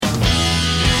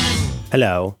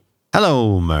Hello.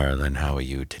 Hello, Merlin. How are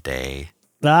you today?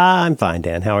 I'm fine,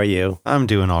 Dan. How are you? I'm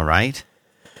doing all right.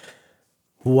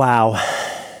 Wow.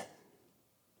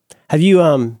 Have you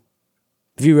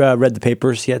read the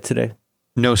papers yet today?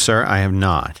 No, sir, I have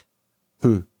not.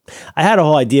 I had a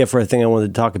whole idea for a thing I wanted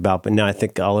to talk about, but now I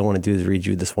think all I want to do is read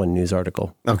you this one news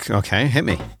article. Okay, hit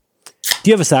me. Do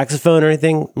you have a saxophone or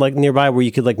anything like nearby where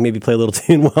you could like maybe play a little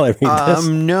tune while I read this?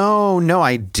 No,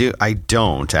 I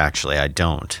don't actually. I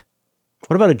don't.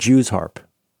 What about a Jew's harp? Is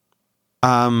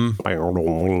that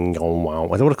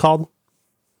what it's called?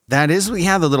 That is, we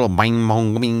have the little bing,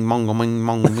 bong, bing, bong, bing,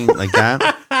 bong, bing, like that.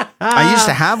 I used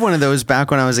to have one of those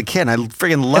back when I was a kid. I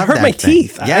freaking loved that. It hurt my thing.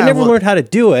 teeth. I never learned how to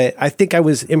do it. I think I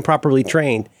was improperly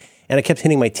trained, and I kept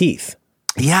hitting my teeth.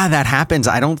 Yeah, that happens.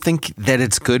 I don't think that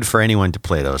it's good for anyone to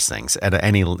play those things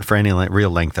for any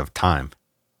real length of time.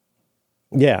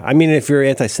 Yeah, I mean, if you're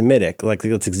anti-Semitic, like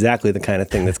that's exactly the kind of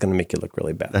thing that's going to make you look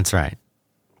really bad. That's right.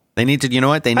 They need to, you know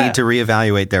what? They need to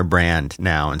reevaluate their brand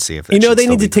now and see if they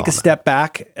need to take a step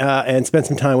back and spend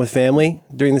some time with family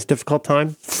during this difficult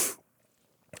time.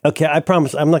 Okay, I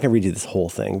promise I'm not going to read you this whole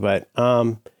thing, but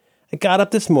I got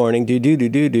up this morning,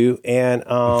 and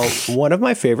one of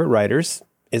my favorite writers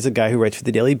is a guy who writes for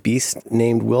the Daily Beast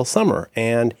named Will Sommer,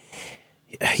 and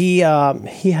he's one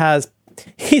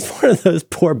of those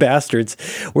poor bastards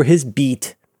where his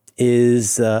beat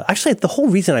is actually the whole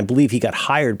reason I believe he got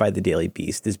hired by the Daily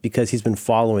Beast is because he's been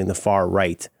following the far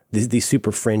right, the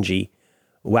super fringy,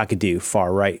 wackadoo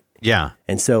far right. Yeah.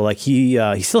 And so like he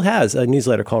still has a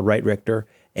newsletter called Right Richter,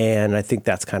 and I think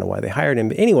that's kind of why they hired him.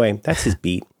 But anyway, that's his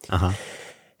beat. Uh-huh.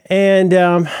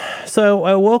 And so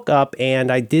I woke up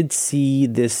and I did see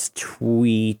this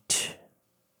tweet.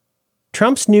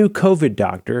 Trump's new COVID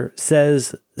doctor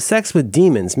says sex with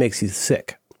demons makes you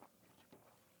sick.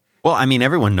 Well, I mean,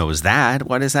 everyone knows that.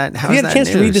 What is that? How Have you had a chance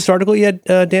to read this article yet,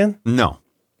 Dan? No.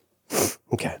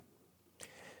 Okay.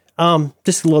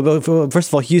 Just a little bit. First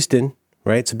of all, Houston,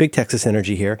 right? It's a big Texas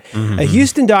energy here. Mm-hmm. A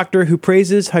Houston doctor who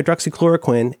praises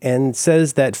hydroxychloroquine and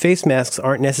says that face masks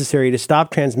aren't necessary to stop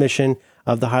transmission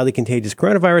of the highly contagious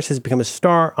coronavirus has become a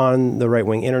star on the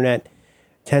right-wing internet.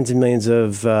 Tens of millions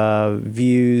of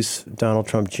views. Donald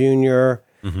Trump Jr.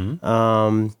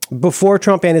 Mm-hmm. Before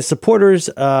Trump and his supporters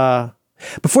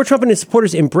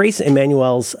embrace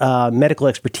Emmanuel's medical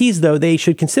expertise, though, they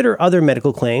should consider other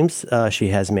medical claims she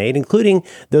has made, including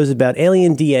those about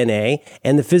alien DNA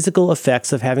and the physical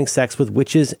effects of having sex with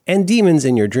witches and demons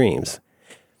in your dreams.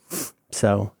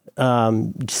 So,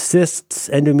 cysts,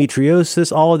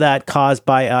 endometriosis, all of that caused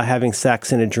by having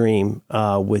sex in a dream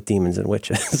with demons and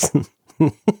witches.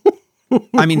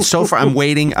 I mean, so far, I'm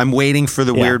waiting for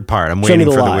the weird part. I'm waiting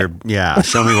for the weird. Yeah,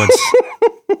 show me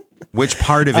which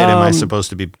part of it am I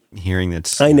supposed to be hearing?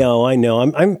 That's I know.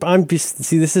 I'm just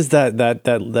see. This is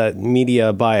that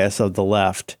media bias of the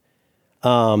left.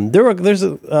 There's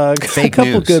a couple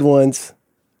news. Good ones.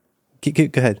 Go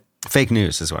ahead. Fake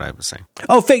news is what I was saying.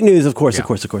 Oh, fake news! Of course.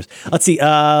 Let's see.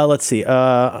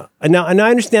 Now I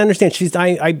understand.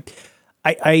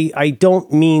 I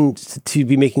don't mean to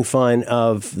be making fun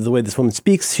of the way this woman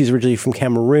speaks. She's originally from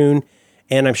Cameroon,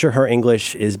 and I'm sure her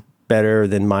English is better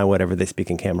than my whatever they speak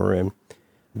in Cameroon.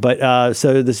 But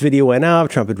so this video went up.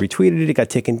 Trump had retweeted it. It got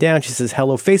taken down. She says,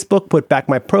 "Hello, Facebook. Put back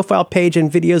my profile page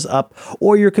and videos up,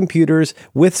 or your computers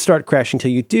with start crashing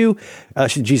till you do."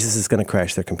 Jesus is going to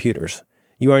crash their computers.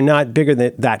 You are not bigger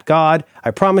than that God.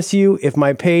 I promise you, if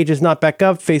my page is not back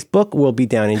up, Facebook will be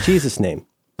down in Jesus' name.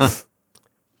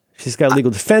 She's got a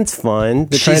legal defense fund.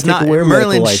 They're trying to take away her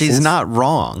medical license. She's not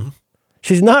wrong.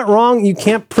 She's not wrong. You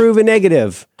can't prove a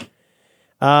negative.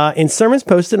 In sermons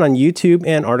posted on YouTube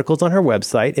and articles on her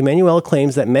website, Emanuela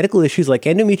claims that medical issues like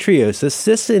endometriosis,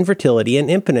 cysts, infertility, and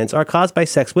impotence are caused by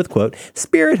sex with, quote,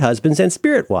 spirit husbands and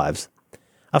spirit wives.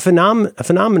 A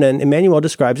phenomenon Emanuel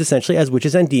describes essentially as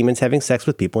witches and demons having sex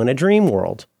with people in a dream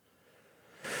world.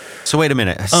 So wait a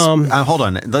minute. Hold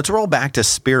on. Let's roll back to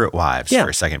spirit wives for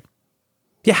a second.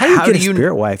 Yeah, how do you get a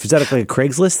spirit wife? Is that like a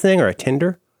Craigslist thing or a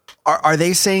Tinder? Are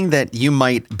they saying that you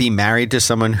might be married to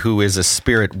someone who is a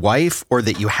spirit wife, or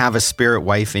that you have a spirit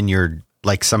wife in your,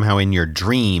 like somehow in your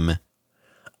dream?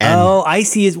 I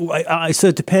see. So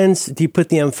it depends. Do you put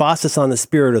the emphasis on the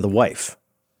spirit or the wife?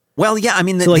 Well, yeah. I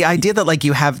mean, the idea that like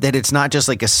you have that it's not just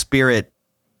like a spirit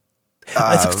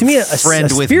to me,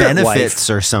 friend with benefits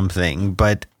or something,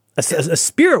 but a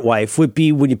spirit wife would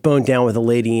be when you bone down with a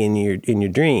lady in your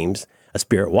dreams. A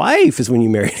spirit wife is when you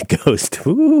marry a ghost.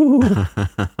 Ooh.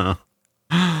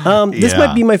 This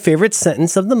might be my favorite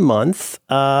sentence of the month.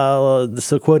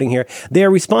 So quoting here, they are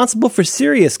responsible for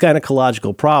serious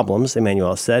gynecological problems,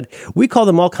 Emmanuel said. We call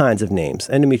them all kinds of names.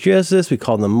 Endometriosis, we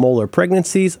call them molar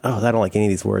pregnancies. Oh, I don't like any of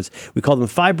these words. We call them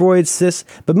fibroids, cysts,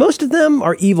 but most of them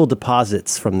are evil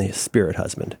deposits from the spirit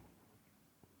husband.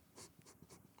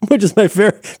 Which is my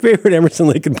favorite Emerson,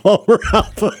 Lake and Palmer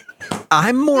album.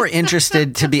 I'm more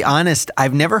interested, to be honest.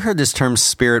 I've never heard this term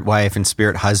spirit wife and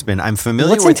spirit husband. I'm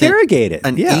familiar with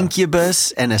an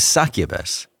incubus and a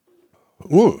succubus.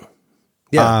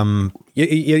 Yeah.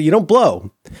 You don't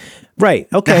blow. Right.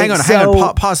 Okay. Now, hang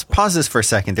on. Pause this for a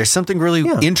second. There's something really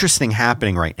interesting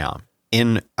happening right now.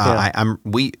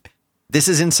 This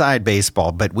is inside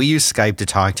baseball, but we use Skype to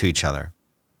talk to each other.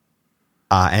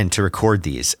 And to record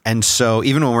these. And so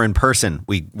even when we're in person,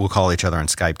 we'll call each other on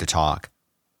Skype to talk.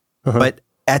 But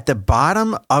at the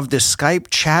bottom of the Skype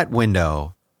chat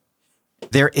window,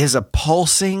 there is a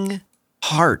pulsing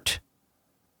heart.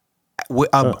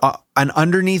 And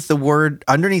underneath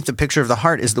the picture of the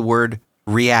heart is the word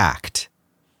react.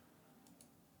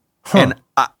 And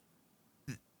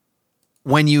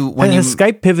when you has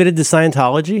Skype pivoted to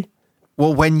Scientology?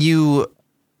 Well, when you...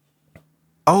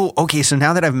 Oh, okay. So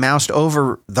now that I've moused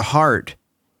over the heart,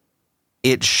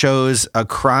 it shows a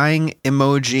crying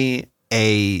emoji,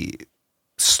 a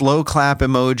slow clap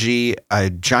emoji,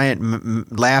 a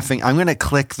giant laughing. I'm going to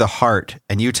click the heart,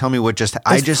 and you tell me what just.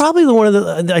 It's probably the one of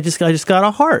the. I just got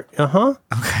a heart.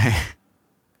 Okay.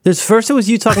 First it was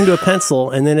you talking to a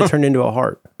pencil, and then it turned into a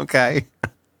heart. Okay.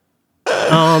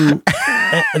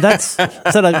 Is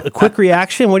that a quick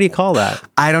reaction? What do you call that?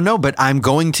 I don't know, but I'm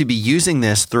going to be using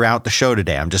this throughout the show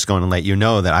today. I'm just going to let you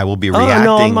know that I will be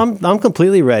reacting. No, I'm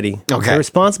completely ready. Okay. They're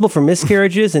responsible for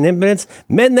miscarriages and impotence,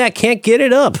 men that can't get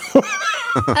it up.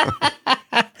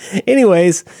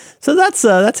 Anyways, so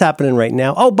that's happening right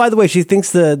now. Oh, by the way, she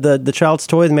thinks the child's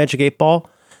toy, the Magic 8 Ball,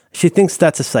 she thinks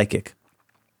that's a psychic.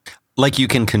 Like you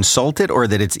can consult it, or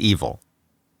that it's evil?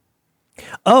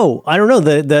 Oh, I don't know.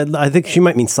 I think she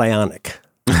might mean psionic.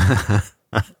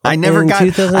 I never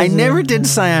did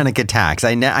psionic attacks.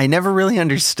 I never really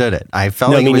understood it. I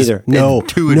felt like it was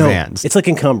too advanced. It's like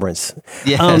encumbrance.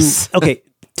 Yes. Okay.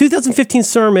 2015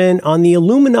 sermon on the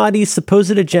Illuminati's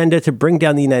supposed agenda to bring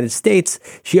down the United States.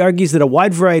 She argues that a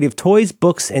wide variety of toys,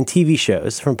 books, and TV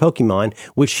shows from Pokemon,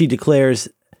 which she declares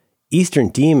Eastern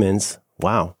demons.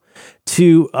 Wow.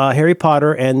 To Harry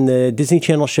Potter and the Disney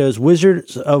Channel shows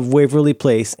Wizards of Waverly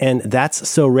Place and That's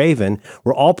So Raven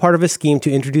were all part of a scheme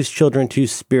to introduce children to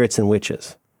spirits and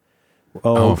witches. She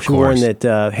warned that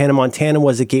Hannah Montana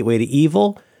was a gateway to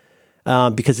evil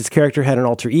because its character had an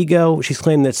alter ego. She's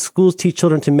claimed that schools teach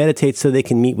children to meditate so they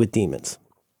can meet with demons.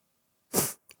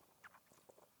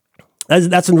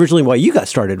 That's originally why you got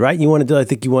started, right? I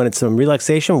think you wanted some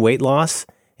relaxation, weight loss,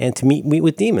 and to meet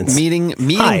with demons. Meeting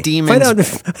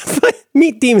demons.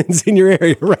 Meet demons in your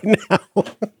area right now.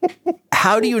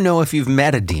 How do you know if you've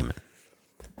met a demon?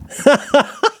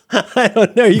 I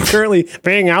don't know. Are you currently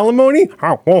paying alimony?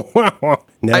 No.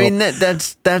 I mean,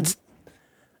 that's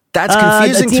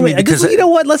confusing to me because you know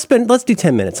what? Let's do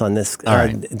 10 minutes on this, all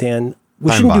right. Dan.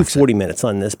 We shouldn't do 40 minutes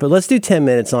on this, but let's do 10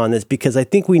 minutes on this because I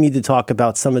think we need to talk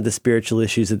about some of the spiritual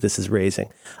issues that this is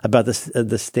raising about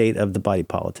the state of the body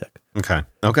politic. Okay.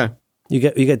 We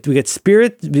get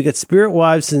spirit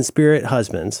wives and spirit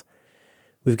husbands.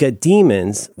 We've got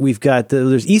demons. We've got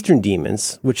there's Eastern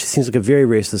demons, which seems like a very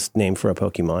racist name for a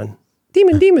Pokemon.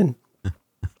 Demon.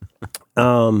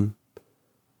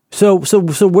 So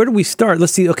where do we start?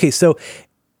 Let's see. Okay, so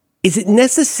is it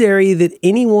necessary that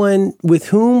anyone with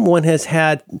whom one has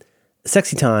had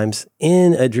sexy times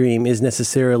in a dream is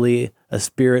necessarily a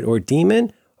spirit or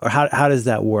demon, or how does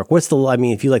that work?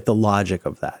 If you like the logic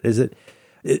of that, is it?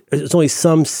 It's only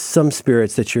some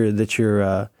spirits that you're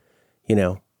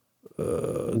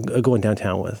going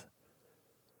downtown with.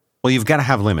 Well, you've got to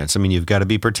have limits. I mean, you've got to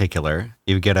be particular.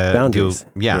 You've got to boundaries.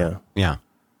 Yeah.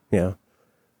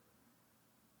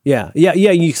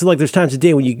 There's times a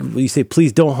day when you say,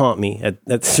 "Please don't haunt me"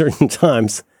 at certain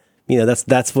times.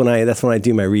 That's when I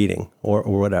do my reading or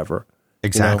whatever.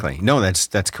 Exactly. No,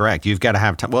 that's correct. You've got to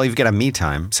have time. Well, you've got to me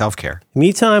time, self-care.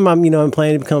 Me time. I'm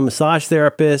planning to become a massage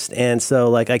therapist, and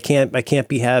so I can't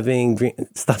be having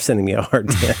stop sending me a hard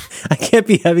time. I can't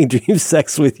be having dream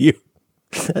sex with you.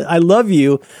 I love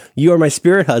you. You are my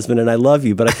spirit husband, and I love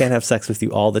you, but I can't have sex with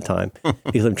you all the time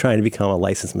because I'm trying to become a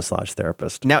licensed massage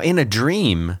therapist. Now, in a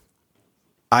dream,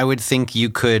 I would think you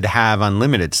could have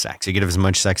unlimited sex. You could have as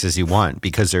much sex as you want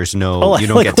because there's no, you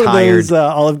don't get tired. Those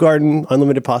Olive Garden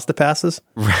unlimited pasta passes.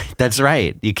 Right. That's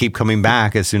right. You keep coming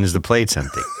back as soon as the plate's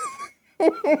empty.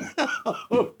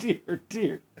 Oh,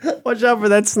 dear. Watch out for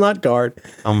that snot guard.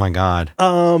 Oh, my God.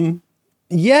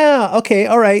 Yeah. Okay.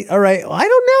 All right. I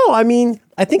don't know. I mean,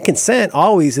 I think consent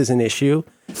always is an issue.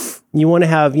 You want to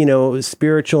have,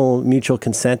 spiritual mutual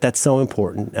consent. That's so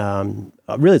important.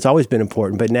 Really, it's always been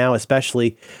important, but now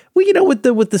especially, with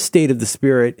the state of the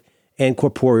spirit and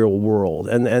corporeal world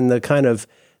and the kind of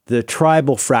the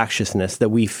tribal fractiousness that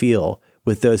we feel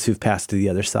with those who've passed to the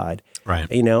other side.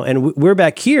 Right. And we're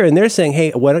back here and they're saying,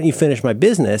 hey, why don't you finish my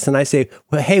business? And I say,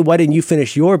 well, hey, why didn't you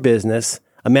finish your business?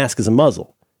 A mask is a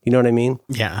muzzle. You know what I mean?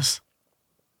 Yes.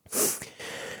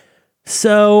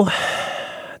 So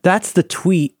that's the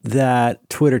tweet that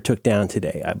Twitter took down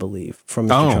today, I believe, from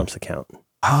Mr. Trump's account.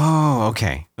 Oh,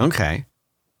 okay.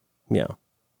 Yeah.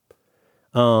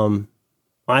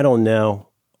 I don't know.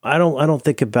 I don't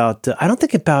think about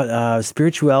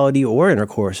spirituality or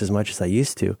intercourse as much as I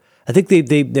used to. I think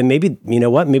they maybe,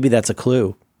 maybe that's a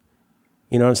clue.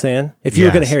 You know what I'm saying? If you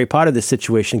were going to Harry Potter this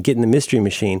situation, get in the mystery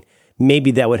machine,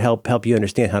 maybe that would help you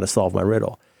understand how to solve my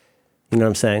riddle. You know what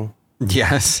I'm saying?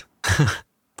 Yes. It's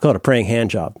called a praying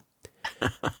hand job.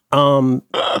 Wow.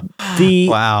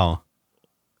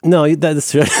 No,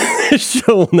 this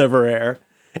show will never air.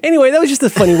 Anyway, that was just a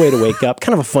funny way to wake up.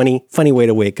 Kind of a funny way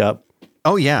to wake up.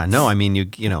 Oh yeah, no, I mean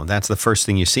you know that's the first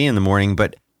thing you see in the morning.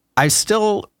 But I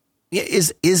still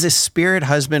is a spirit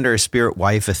husband or a spirit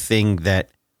wife a thing that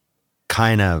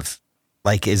kind of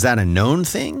like is that a known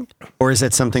thing or is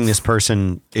that something this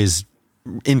person is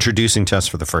introducing to us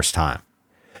for the first time?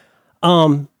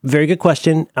 Very good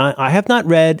question. I have not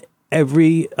read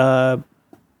every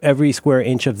square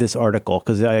inch of this article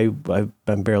because I'm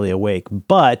barely awake.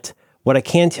 But what I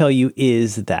can tell you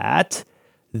is that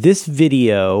this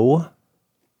video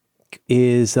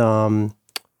is,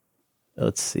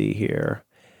 let's see here.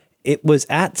 It was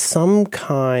at some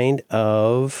kind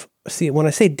of, when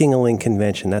I say ding-a-ling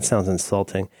convention, that sounds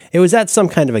insulting. It was at some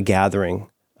kind of a gathering.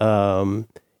 And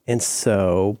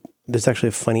so there's actually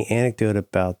a funny anecdote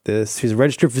about this. He's a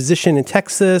registered physician in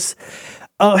Texas.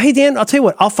 Hey, Dan, I'll tell you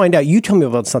what, I'll find out. You tell me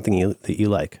about something that you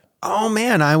like. Oh,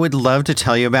 man, I would love to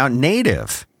tell you about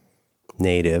Native.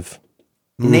 Native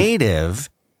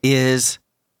is,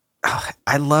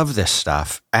 I love this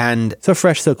stuff. And so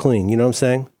fresh, so clean. You know what I'm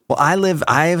saying?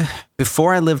 Well,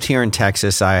 before I lived here in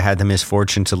Texas, I had the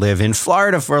misfortune to live in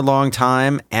Florida for a long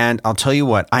time. And I'll tell you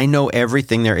what, I know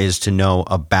everything there is to know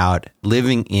about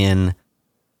living in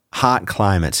hot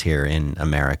climates here in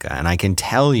America. And I can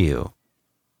tell you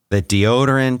that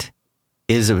deodorant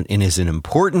is an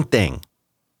important thing.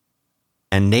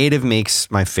 And Native makes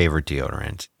my favorite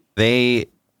deodorant. They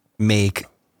make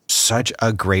such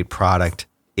a great product.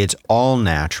 It's all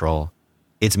natural.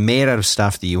 It's made out of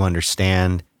stuff that you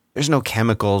understand. There's no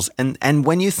chemicals. And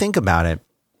when you think about it,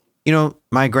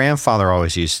 my grandfather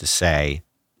always used to say,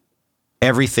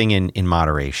 everything in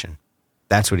moderation.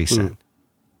 That's what he said.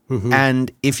 Mm-hmm.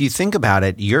 And if you think about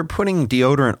it, you're putting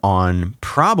deodorant on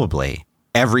probably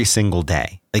every single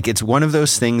day. Like it's one of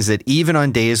those things that even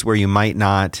on days where you might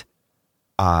not,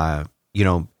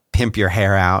 pimp your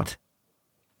hair out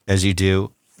as you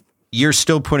do, you're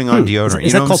still putting on deodorant.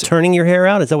 Is that called turning your hair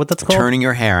out? Is that what that's called? Turning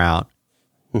your hair out.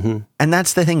 Mm-hmm. And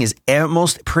that's the thing is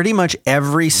pretty much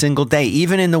every single day,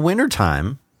 even in the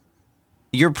wintertime,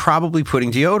 you're probably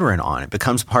putting deodorant on. It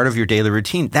becomes part of your daily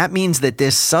routine. That means that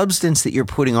this substance that you're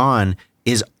putting on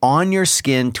is on your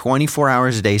skin 24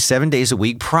 hours a day, 7 days a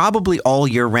week, probably all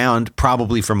year round,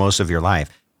 probably for most of your life.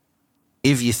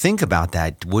 If you think about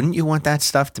that, wouldn't you want that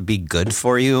stuff to be good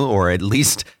for you or at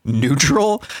least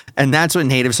neutral? And that's what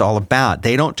Native's all about.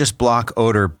 They don't just block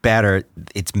odor better,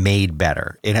 it's made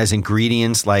better. It has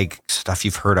ingredients like stuff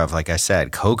you've heard of, like I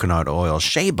said, coconut oil,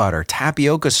 shea butter,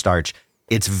 tapioca starch.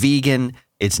 It's vegan.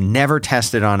 It's never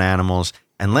tested on animals.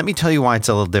 And let me tell you why it's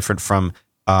a little different from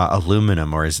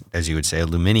aluminum, or as you would say,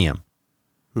 aluminium.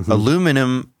 Mm-hmm.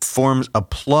 Aluminum forms a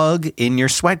plug in your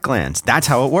sweat glands. That's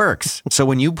how it works. So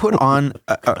when you put on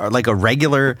like a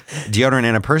regular deodorant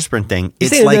antiperspirant thing,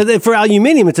 it's like for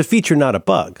aluminium, it's a feature, not a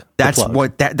bug. That's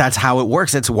how it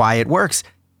works. That's why it works.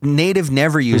 Native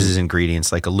never uses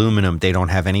ingredients like aluminum. They don't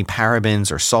have any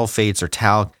parabens or sulfates or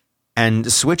talc.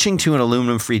 And switching to an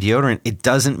aluminum-free deodorant, it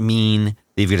doesn't mean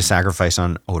that you've got to sacrifice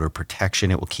on odor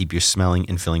protection. It will keep you smelling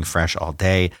and feeling fresh all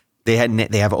day. They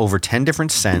have over 10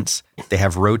 different scents. They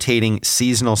have rotating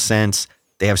seasonal scents.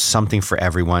 They have something for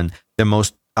everyone. The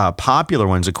most popular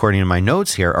ones, according to my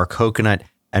notes here, are coconut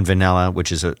and vanilla,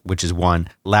 which is one,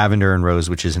 lavender and rose,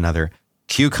 which is another,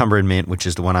 cucumber and mint, which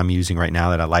is the one I'm using right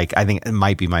now that I like. I think it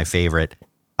might be my favorite.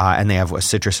 And they have a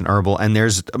citrus and herbal, and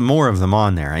there's more of them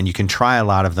on there, and you can try a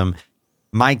lot of them.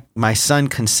 my son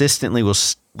consistently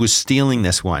was stealing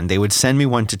this one. They would send me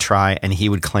one to try, and he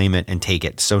would claim it and take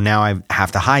it. So now I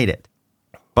have to hide it.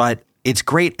 But it's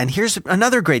great. And here's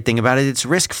another great thing about it. It's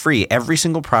risk-free. Every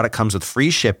single product comes with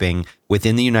free shipping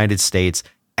within the United States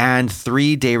and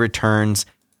 3-day returns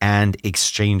and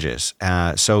exchanges.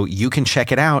 So you can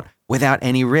check it out without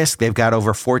any risk. They've got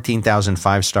over 14,000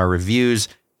 5-star reviews.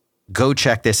 Go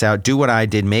check this out. Do what I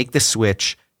did. Make the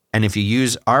switch. And if you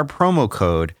use our promo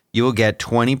code, you will get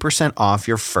 20% off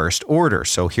your first order.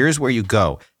 So here's where you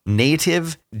go.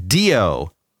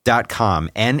 NativeDeo.com.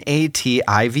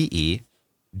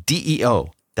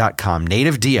 NativeDeo.com.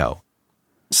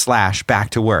 NativeDeo/back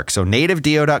to work. So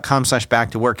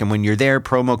NativeDeo.com/back to work. And when you're there,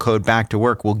 promo code back to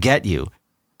work will get you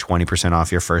 20%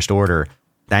 off your first order.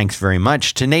 Thanks very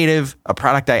much to Native, a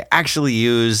product I actually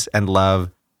use and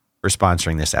love, for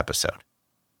sponsoring this episode.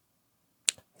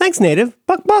 Thanks, Native.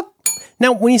 Buck, buck.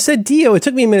 Now, when you said Dio, it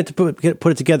took me a minute to put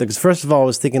it together because first of all, I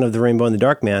was thinking of the Rainbow in the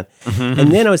Dark Man.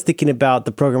 And then I was thinking about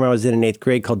the program I was in 8th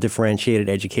grade called Differentiated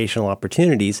Educational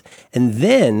Opportunities. And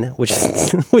then, which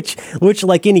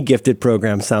like any gifted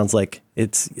program sounds like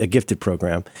it's a gifted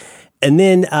program. And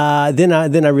then I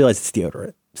realized it's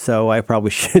deodorant. So I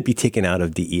probably should be taken out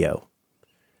of DEO.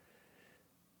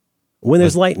 When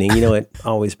there's lightning, it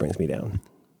always brings me down.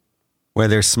 Where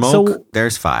there's smoke,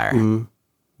 there's fire.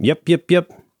 Yep.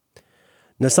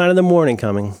 No sign of the morning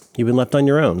coming. You've been left on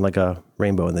your own like a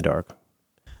rainbow in the dark.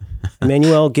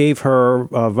 Emmanuelle gave her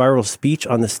viral speech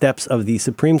on the steps of the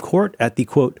Supreme Court at the,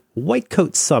 quote, White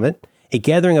Coat Summit, a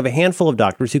gathering of a handful of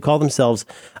doctors who call themselves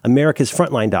America's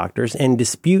frontline doctors and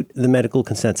dispute the medical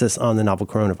consensus on the novel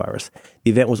coronavirus.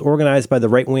 The event was organized by the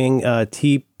right-wing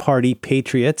Tea Party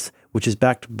Patriots, which is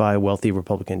backed by wealthy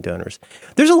Republican donors.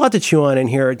 There's a lot to chew on in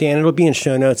here, Dan. It'll be in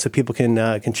show notes so people can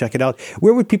check it out.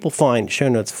 Where would people find show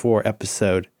notes for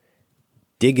episode?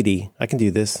 Diggity. I can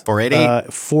do this.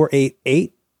 488?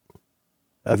 488.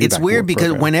 It's weird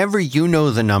because whenever you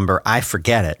know the number, I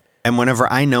forget it. And whenever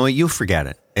I know it, you forget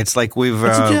it. It's like we've...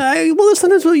 well,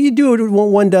 sometimes what you do,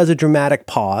 when one does a dramatic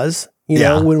pause,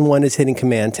 when one is hitting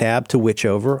Command-Tab to witch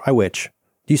over, I witch.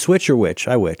 Do you switch or witch?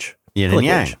 I witch. Yin and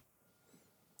yang.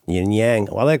 Yin and yang.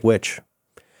 Oh, I like witch.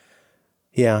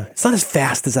 Yeah. It's not as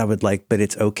fast as I would like, but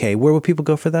it's okay. Where would people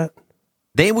go for that?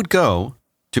 They would go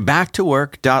to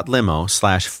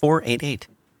backtowork.limo/488.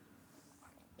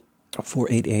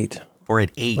 488.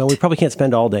 488. Well, we probably can't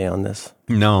spend all day on this.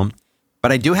 No.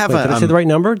 But I do have Did I say the right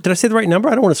number? Did I say the right number?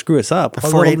 I don't want to screw us up.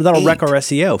 That'll wreck our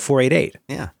SEO. 488.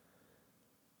 Yeah.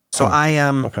 So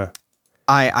I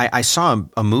saw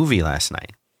a movie last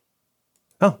night.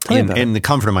 Oh, tell me about it. In the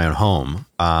comfort of my own home.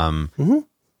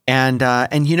 And I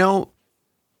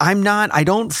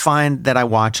don't find that I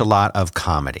watch a lot of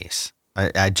comedies.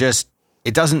 It's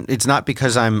not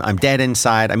because I'm dead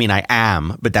inside. I mean, I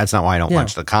am, but that's not why I don't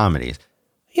watch the comedies.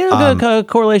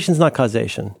 Correlation's not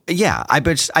causation. Yeah. I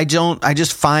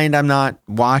just find I'm not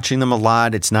watching them a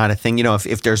lot. It's not a thing.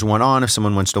 If there's one on, if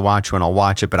someone wants to watch one, I'll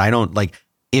watch it. But I don't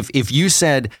if you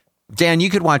said, Dan, you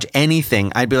could watch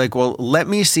anything, I'd be like, well, let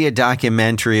me see a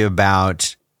documentary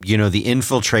about, the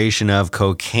infiltration of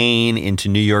cocaine into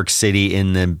New York City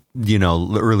in the,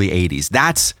 early 80s.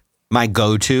 That's my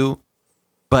go-to.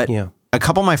 But a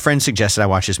couple of my friends suggested I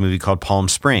watch this movie called Palm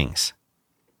Springs,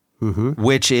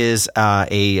 which is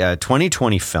a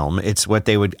 2020 film. It's what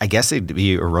it'd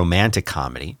be a romantic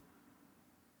comedy.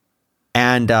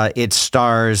 And it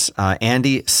stars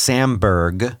Andy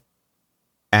Samberg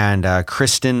and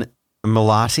Kristen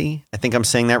Milioti, I think I'm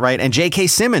saying that right, and J.K.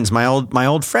 Simmons, my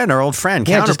old friend, our old friend,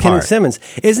 counterpart. Just Ken Simmons.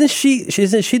 Isn't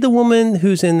she the woman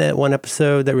who's in that one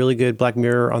episode, that really good Black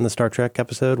Mirror on the Star Trek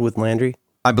episode with Landry?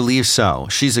 I believe so.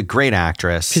 She's a great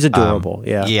actress. She's adorable.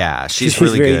 Yeah, she's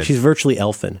really good. She's virtually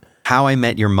elfin. How I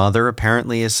Met Your Mother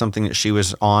apparently is something that she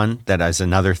was on. That is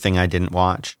another thing I didn't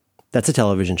watch. That's a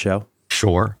television show.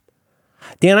 Sure.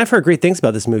 Dan, I've heard great things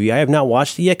about this movie. I have not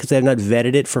watched it yet because I have not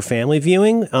vetted it for family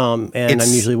viewing. And I'm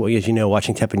usually, as you know,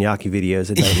 watching teppanyaki videos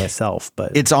at night myself.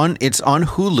 But it's on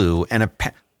Hulu and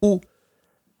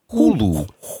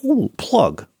Hulu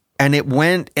plug. And it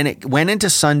went into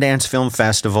Sundance Film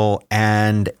Festival,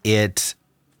 and it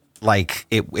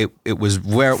was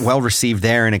well received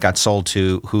there, and it got sold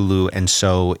to Hulu, and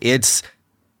so it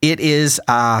is.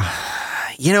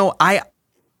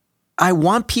 I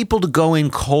want people to go in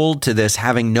cold to this,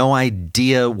 having no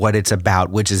idea what it's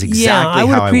about, which is exactly how I went into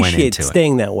it. I would appreciate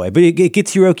staying that way, but it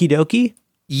gets your okie dokie.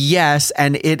 Yes,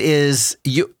 and it is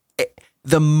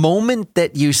the moment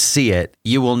that you see it,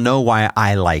 you will know why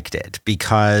I liked it,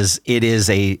 because it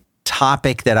is a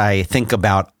topic that I think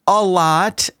about a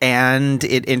lot, and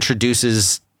it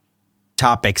introduces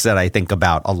topics that I think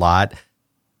about a lot.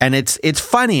 And it's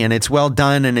funny and it's well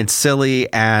done and it's silly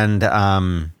and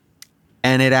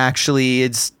it actually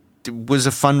it was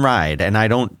a fun ride. And I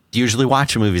don't usually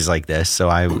watch movies like this, so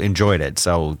I enjoyed it.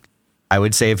 So I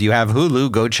would say if you have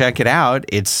Hulu, go check it out.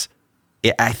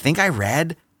 I think I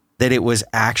read that it was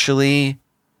actually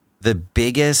the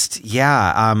biggest.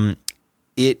 Yeah.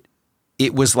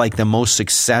 It was like the most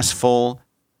successful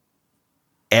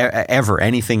ever,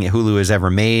 anything Hulu has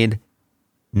ever made.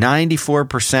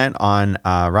 94% on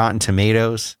Rotten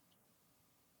Tomatoes.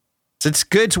 So it's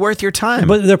good. It's worth your time.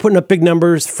 But they're putting up big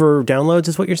numbers for downloads,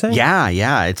 is what you're saying?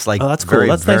 Yeah. It's like, that's cool.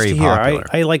 That's nice to hear.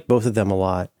 I like both of them a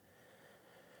lot.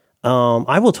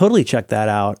 I will totally check that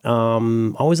out.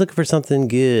 Always looking for something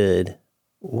good.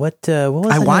 What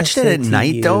was I watched it at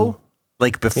night though?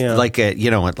 Like before, like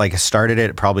I started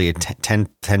it probably at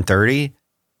 10:30.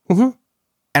 Mm-hmm.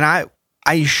 And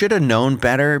I should have known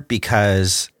better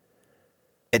because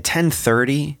at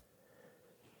 10:30,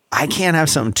 I can't have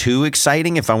something too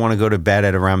exciting if I want to go to bed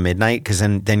at around midnight, because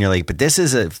then you're like, but this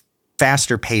is a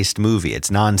faster paced movie. It's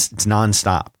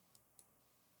nonstop.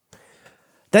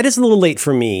 That is a little late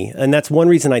for me, and that's one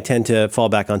reason I tend to fall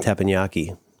back on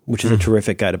Teppanyaki, which is a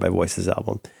terrific Guided by Voices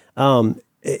album.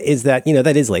 Is that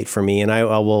that is late for me, and I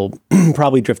will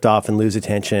probably drift off and lose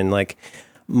attention. Like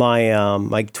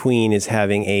my tween is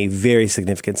having a very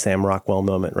significant Sam Rockwell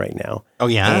moment right now. Oh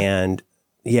yeah, and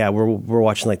yeah, we're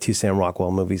watching like 2 Sam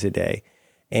Rockwell movies a day.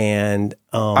 And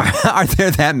are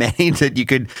there that many that you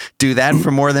could do that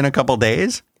for more than a couple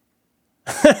days?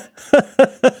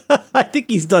 I think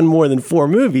he's done more than 4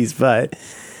 movies, but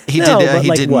he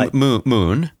did what?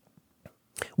 Moon.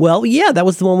 Well, yeah, that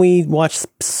was the one we watched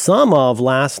some of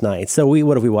last night. So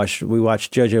what have we watched? We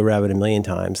watched Jojo Rabbit a million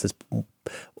times. This,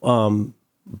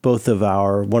 both of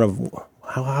our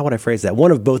how would I phrase that?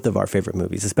 One of both of our favorite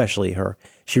movies, especially her.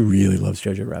 She really loves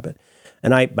Jojo Rabbit,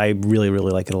 and I really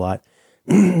really like it a lot.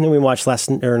 And we watched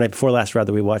night before last,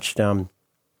 rather, we watched Iron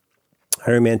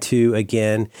Man 2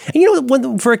 again.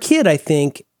 And for a kid, I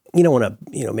think you don't want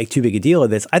to make too big a deal of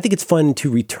this. I think it's fun to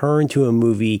return to a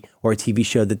movie or a TV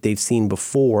show that they've seen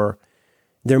before.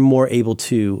 They're more able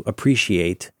to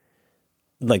appreciate,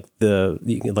 hey,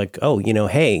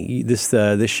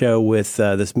 this show with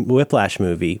this Whiplash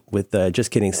movie with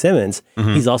Just Kidding Simmons.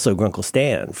 Mm-hmm. He's also Grunkle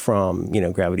Stan from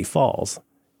Gravity Falls,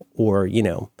 or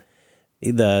the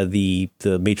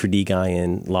maitre d' guy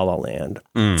in La La Land,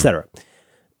 etc.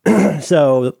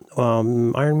 So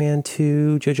Iron Man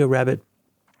 2, Jojo Rabbit.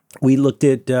 We looked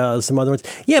at some other ones.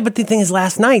 Yeah, but the thing is,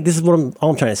 last night, this is what all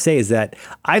I'm trying to say is that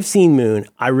I've seen Moon.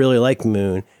 I really like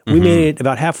Moon. We made it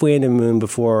about halfway into Moon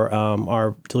before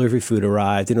our delivery food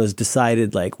arrived, and it was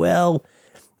decided well,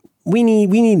 we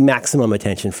need maximum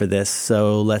attention for this,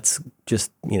 so let's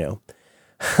just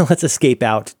let's escape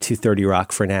out to 30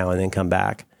 Rock for now and then come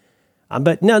back.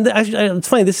 But no, it's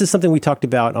funny. This is something we talked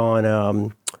about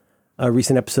on a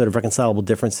recent episode of Reconcilable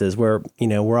Differences, where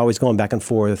we're always going back and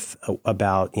forth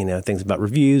about things about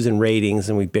reviews and ratings,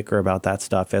 and we bicker about that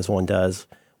stuff as one does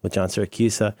with John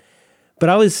Siracusa. But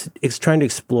I was trying to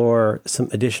explore some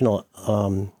additional,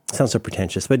 sounds so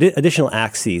pretentious, but additional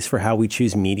axes for how we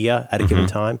choose media at a given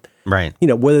time. Right.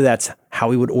 Whether that's how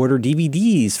we would order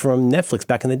DVDs from Netflix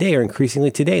back in the day, or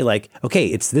increasingly today, like, okay,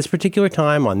 it's this particular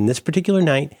time on this particular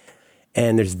night,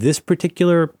 and there's this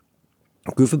particular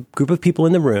group of people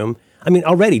in the room. I mean,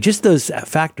 already, just those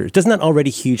factors, doesn't that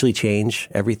already hugely change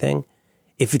everything?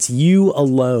 If it's you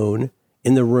alone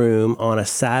in the room on a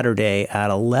Saturday at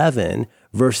 11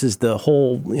 versus the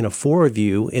whole, 4 of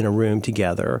you in a room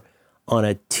together on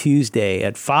a Tuesday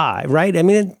at 5, right? I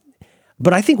mean,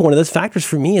 but I think one of those factors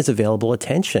for me is available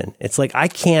attention. It's like, I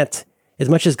can't, as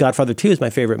much as Godfather 2 is my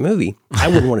favorite movie, I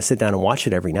wouldn't want to sit down and watch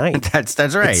it every night. That's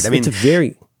right.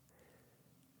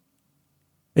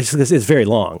 It's very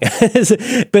long.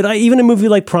 But even a movie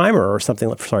like Primer or something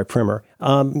like, Primer.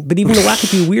 But even the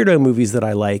wackadoo weirdo movies that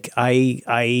I like,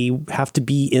 I have to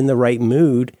be in the right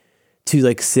mood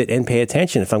to sit and pay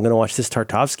attention. If I'm going to watch this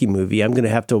Tarkovsky movie, I'm going to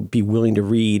have to be willing to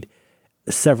read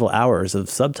several hours of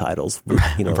subtitles. With,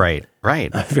 right.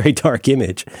 A very dark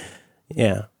image.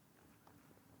 Yeah.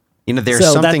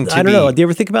 There's something to I don't know. Do you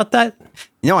ever think about that?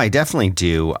 No, I definitely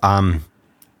do. I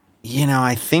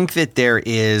think that there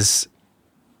is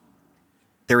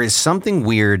something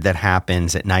weird that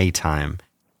happens at nighttime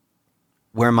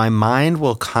where my mind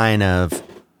will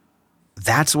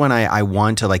that's when I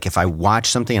want to, if I watch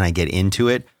something and I get into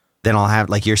it, then I'll have,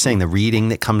 like you're saying, the reading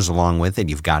that comes along with it.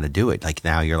 You've got to do it.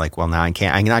 Now you're like, well, now I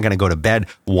can't, I'm not going to go to bed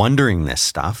wondering this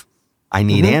stuff. I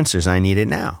need answers. And I need it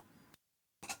now.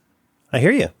 I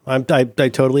hear you. I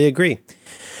totally agree.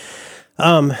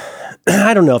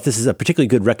 I don't know if this is a particularly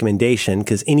good recommendation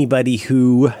because anybody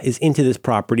who is into this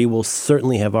property will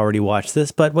certainly have already watched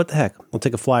this, but what the heck? We'll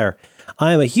take a flyer.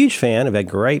 I am a huge fan of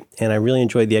Edgar Wright, and I really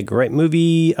enjoyed the Edgar Wright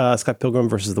movie, Scott Pilgrim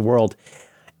versus the World.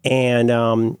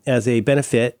 And as a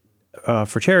benefit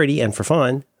for charity and for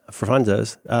fun, for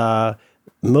funzos,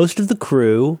 most of the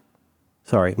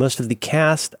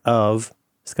cast of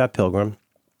Scott Pilgrim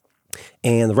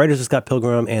and the writers of Scott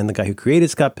Pilgrim and the guy who created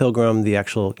Scott Pilgrim, the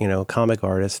actual, comic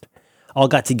artist, all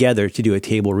got together to do a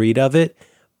table read of it.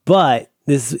 But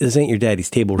this ain't your daddy's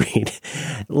table read.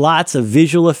 Lots of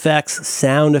visual effects,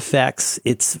 sound effects.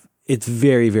 It's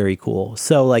very, very cool.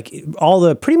 So like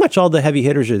pretty much all the heavy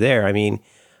hitters are there. I mean,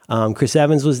 Chris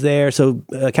Evans was there. So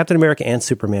Captain America and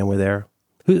Superman were there.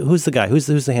 Who's the guy? Who's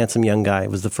the handsome young guy?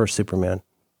 It was the first Superman.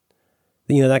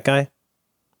 You know that guy?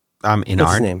 What's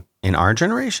his name? In our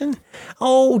generation?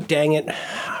 Oh, dang it.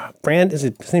 Is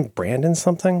his name Brandon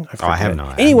something? I have no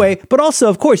idea. Anyway, but also,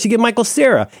 of course, you get Michael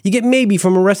Cera. You get Maybe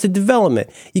from Arrested Development.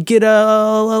 You get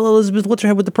Elizabeth, what's her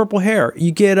head with the purple hair?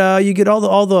 You get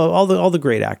all the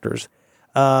great actors.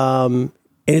 And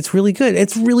it's really good.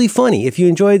 It's really funny. If you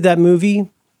enjoyed that movie,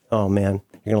 oh man,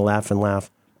 you're gonna laugh and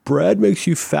laugh. Bread makes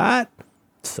you fat.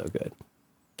 It's so good.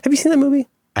 Have you seen that movie?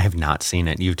 I have not seen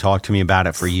it. You've talked to me about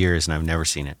it for years, and I've never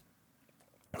seen it.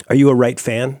 Are you a Wright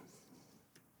fan?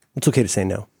 It's okay to say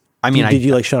no. I mean, did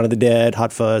you like Shaun of the Dead,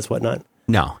 Hot Fuzz, whatnot?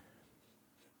 No.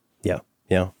 Yeah.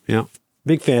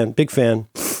 Big fan.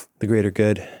 The greater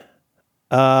good.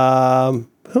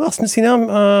 Who else? See, now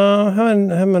I'm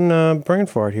having brain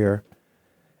fart here.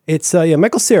 It's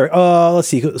Michael Cera. Let's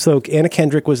see. So Anna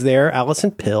Kendrick was there.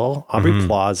 Alison Pill, Aubrey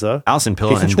Plaza, Alison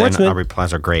Pill, and then Aubrey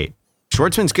Plaza are great.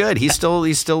 Schwartzman's good. He's still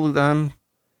kicking.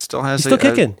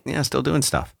 Yeah, still doing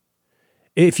stuff.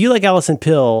 If you like Alison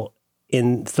Pill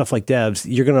in stuff like Devs,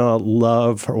 you're gonna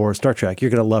love her, or Star Trek.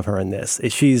 You're gonna love her in this.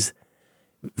 She's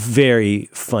very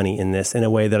funny in this in a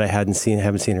way that I haven't seen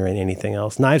her in anything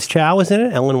else. Knives Chow is in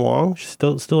it. Ellen Wong, she's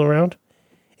still around.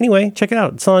 Anyway, check it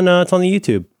out. It's on the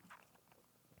YouTube.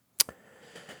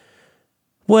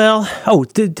 Well,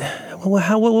 what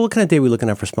kind of day are we looking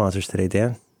at for sponsors today,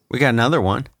 Dan? We got another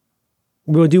one.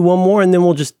 We'll do one more and then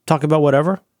we'll just talk about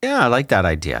whatever. Yeah, I like that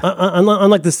idea.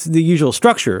 Unlike the usual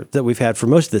structure that we've had for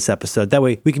most of this episode, that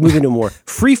way we can move into a more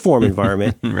free-form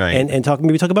environment right. and talk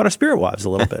about our spirit wives a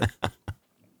little bit.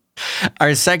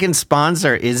 Our second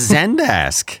sponsor is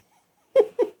Zendesk.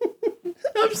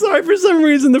 I'm sorry, for some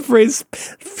reason the phrase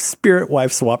spirit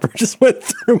wife swapper just went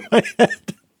through my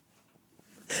head.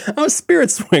 I'm a spirit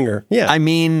swinger. Yeah. I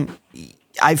mean,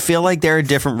 I feel like there are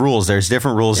different rules. There's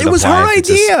different rules that apply. It was her idea. It's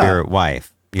a spirit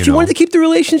wife. She wanted to keep the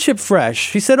relationship fresh.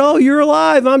 She said, "Oh, you're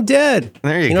alive. I'm dead."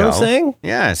 There you go. You know what I'm saying?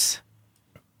 Yes.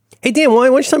 Hey, Dan, why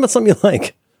don't you talk about something you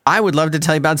like? I would love to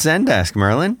tell you about Zendesk,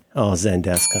 Merlin. Oh,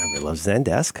 Zendesk. I really love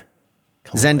Zendesk.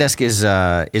 Zendesk is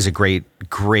a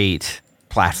great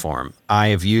platform. I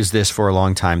have used this for a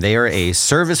long time. They are a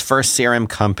service-first CRM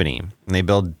company, and they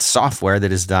build software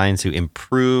that is designed to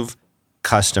improve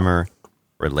customer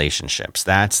relationships.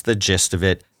 That's the gist of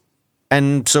it.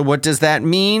 And so what does that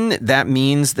mean? That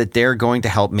means that they're going to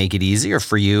help make it easier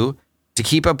for you to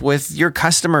keep up with your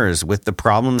customers, with the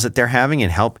problems that they're having, and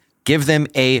help give them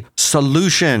a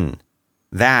solution.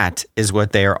 That is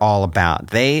what they are all about.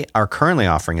 They are currently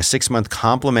offering a 6-month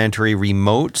complimentary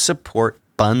remote support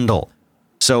bundle.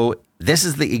 So this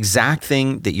is the exact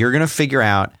thing that you're going to figure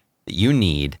out that you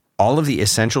need, all of the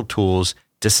essential tools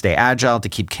to stay agile, to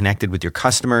keep connected with your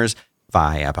customers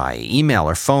by email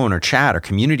or phone or chat or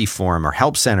community forum or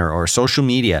help center or social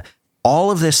media.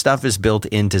 All of this stuff is built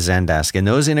into Zendesk, and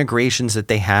those integrations that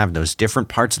they have, those different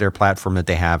parts of their platform that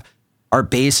they have, are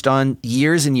based on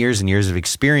years and years and years of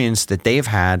experience that they've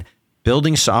had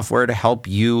building software to help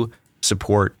you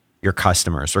support your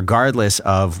customers, regardless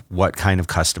of what kind of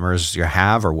customers you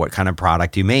have or what kind of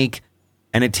product you make.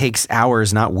 And it takes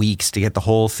hours, not weeks, to get the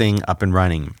whole thing up and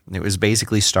running. It was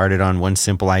basically started on one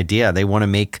simple idea. They want to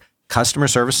make customer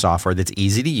service software that's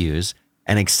easy to use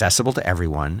and accessible to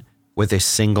everyone with a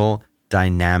single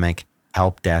dynamic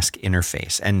help desk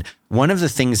interface. And one of the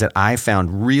things that I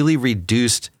found really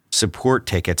reduced support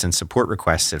tickets and support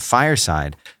requests at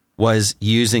Fireside was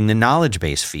using the knowledge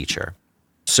base feature.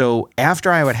 So after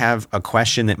I would have a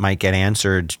question that might get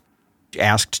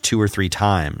asked 2 or 3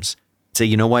 times, say,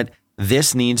 you know what,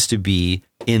 this needs to be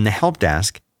in the help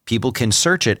desk. People can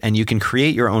search it and you can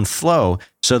create your own flow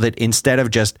so that instead of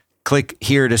just click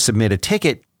here to submit a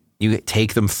ticket, you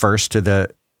take them first to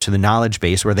the knowledge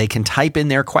base where they can type in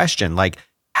their question, like,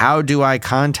 how do I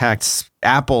contact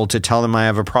Apple to tell them I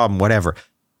have a problem, whatever.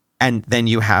 And then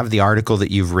you have the article that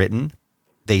you've written,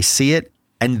 they see it,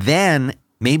 and then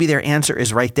maybe their answer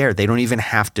is right there. They don't even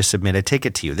have to submit a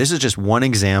ticket to you. This is just one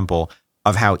example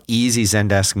of how easy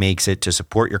Zendesk makes it to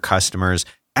support your customers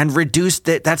and reduce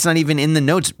that. That's not even in the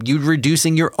notes. You're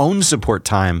reducing your own support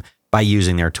time by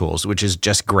using their tools, which is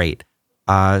just great.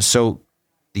 So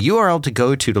the URL to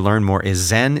go to learn more is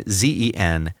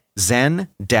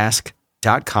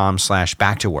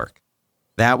zendesk.com/back-to-work.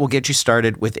 That will get you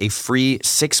started with a free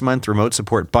 6-month remote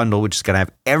support bundle, which is going to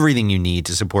have everything you need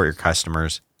to support your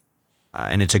customers.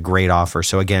 And it's a great offer.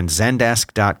 So again,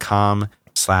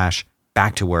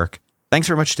 zendesk.com/back-to-work. Thanks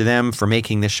very much to them for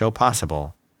making this show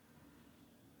possible.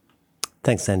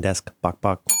 Thanks, Zendesk. Bok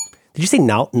bok. Did you say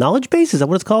knowledge base? Is that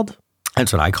what it's called?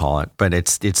 That's what I call it. But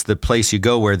it's the place you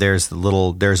go where there's a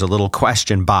little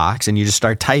question box and you just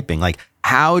start typing like,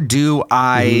 how do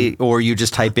I, or you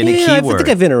just type in a keyword. I think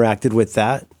I've interacted with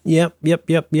that. Yep.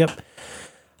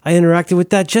 I interacted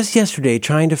with that just yesterday,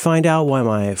 trying to find out why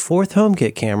my fourth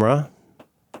HomeKit camera,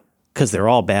 because they're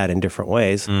all bad in different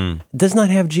ways, does not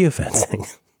have geofencing.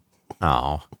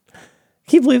 Oh.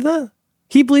 Can you believe that?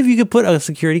 Can you believe you could put a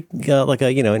security,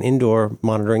 an indoor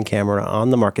monitoring camera on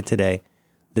the market today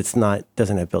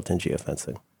doesn't have built-in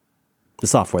geofencing? The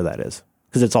software, that is.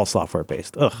 Because it's all software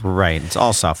based. Ugh. Right. It's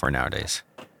all software nowadays.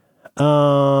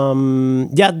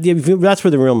 Yeah, that's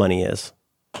where the real money is.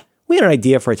 We had an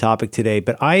idea for a topic today,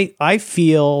 but I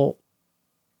feel,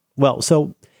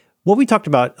 so what we talked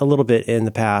about a little bit in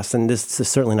the past, and this is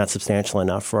certainly not substantial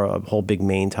enough for a whole big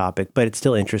main topic, but it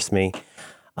still interests me.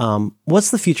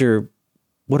 What's the future?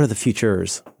 What are the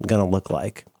futures going to look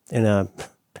like?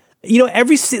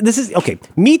 This is, okay,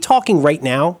 me talking right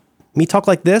now, me talk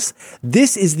like this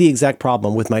is the exact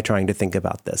problem with my trying to think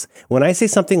about this. When I say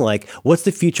something like, what's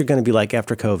the future going to be like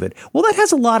after COVID? Well, that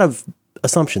has a lot of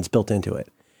assumptions built into it.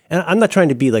 And I'm not trying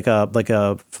to be like one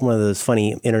of those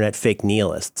funny internet fake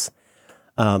nihilists.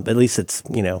 At least it's,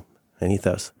 an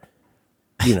ethos,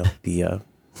 the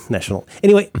national.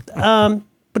 Anyway,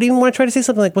 but even when I try to say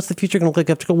something like, what's the future going to look like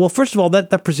after COVID? Well, first of all,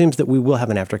 that presumes that we will have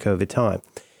an after COVID time.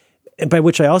 And by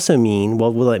which I also mean,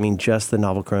 well, will that mean just the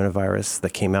novel coronavirus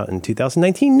that came out in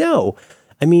 2019? No.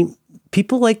 I mean,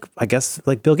 people like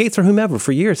Bill Gates or whomever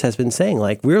for years has been saying,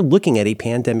 like, we're looking at a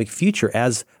pandemic future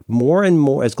as more and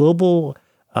more, as global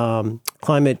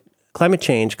climate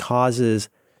change causes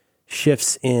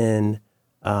shifts in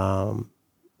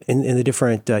the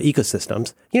different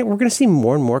ecosystems. We're going to see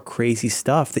more and more crazy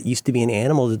stuff that used to be an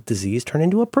animal disease turn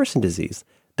into a person disease.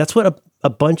 That's what a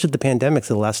bunch of the pandemics of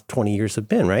the last 20 years have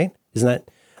been, right? Isn't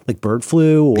that like bird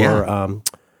flu or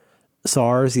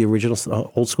SARS, the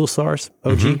original old school SARS,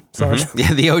 OG SARS? Mm-hmm.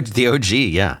 Yeah, the OG,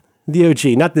 yeah. The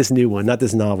OG, not this new one, not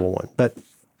this novel one. But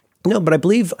I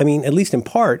believe, at least in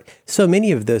part, so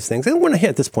many of those things, and we're not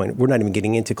at this point, we're not even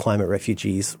getting into climate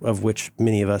refugees, of which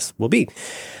many of us will be.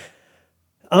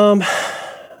 But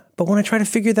when I try to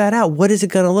figure that out, what is it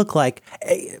going to look like?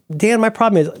 Hey, Dan, my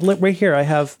problem is, right here, I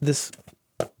have this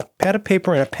pad of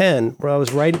paper and a pen where I was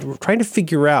trying to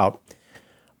figure out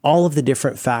all of the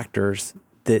different factors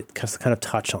that kind of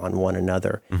touch on one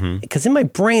another. Because in my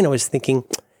brain, I was thinking,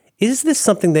 is this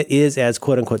something that is as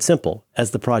quote unquote simple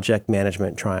as the project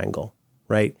management triangle,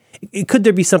 right? Could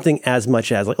there be something as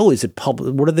much as like, is it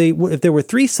public? What are they? If there were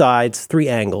 3 sides, 3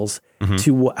 angles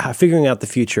to figuring out the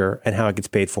future and how it gets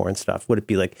paid for and stuff, would it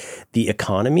be like the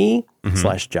economy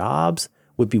 / jobs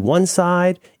would be one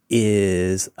side?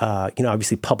 Is,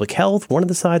 obviously public health, one of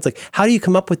the sides? Like, how do you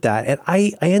come up with that? And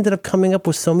I ended up coming up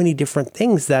with so many different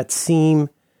things that seem,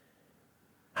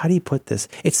 how do you put this?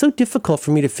 It's so difficult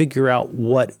for me to figure out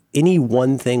what any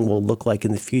one thing will look like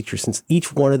in the future, since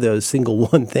each one of those single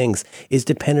one things is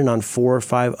dependent on 4 or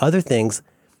 5 other things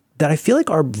that I feel like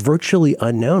are virtually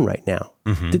unknown right now.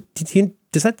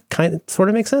 Does that kind of sort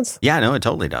of make sense? Yeah, no, it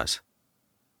totally does.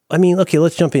 Okay,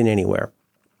 let's jump in anywhere.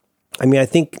 I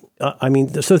think,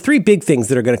 so 3 big things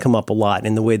that are going to come up a lot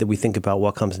in the way that we think about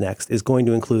what comes next is going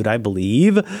to include, I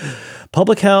believe,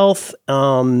 public health,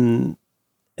 and,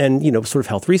 sort of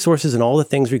health resources and all the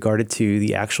things regarded to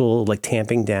the actual, like,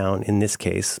 tamping down, in this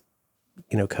case,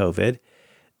 COVID.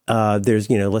 There's,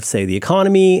 let's say the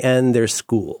economy, and there's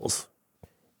schools.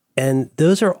 And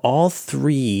those are all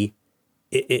 3.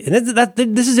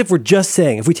 And this is if we're just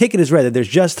saying, if we take it as read, that there's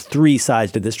just 3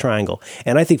 sides to this triangle.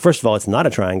 And I think, first of all, it's not a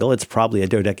triangle. It's probably a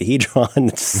dodecahedron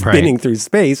that's spinning through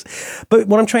space. But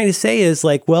what I'm trying to say is,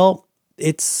 like, well,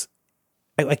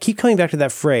 I keep coming back to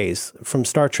that phrase from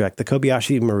Star Trek, the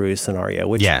Kobayashi Maru scenario,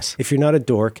 which, if you're not a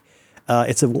dork,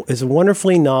 it's a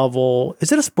wonderfully novel.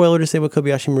 Is it a spoiler to say what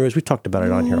Kobayashi Maru is? We've talked about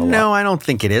it on here a lot. No, I don't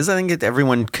think it is. I think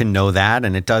everyone can know that,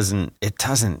 and it doesn't.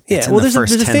 Yeah, well, there's a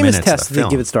famous test they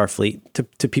give at Starfleet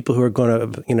to people who are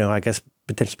going to,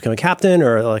 potentially become a captain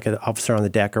or like an officer on the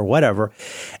deck or whatever.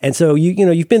 And so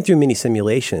you've been through many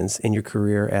simulations in your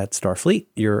career at Starfleet,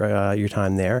 your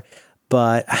time there.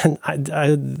 But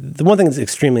the one thing that's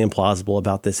extremely implausible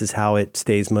about this is how it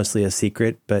stays mostly a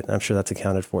secret, but I'm sure that's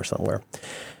accounted for somewhere.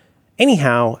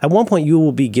 Anyhow, at one point you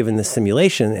will be given this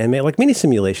simulation, and like many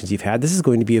simulations you've had, this is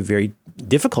going to be a very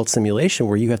difficult simulation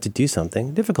where you have to do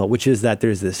something difficult, which is that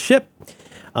there's this ship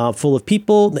full of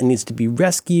people that needs to be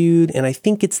rescued. And I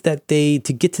think it's that to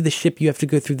get to the ship, you have to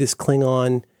go through this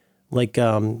Klingon, like a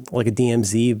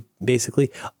DMZ,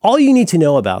 basically. All you need to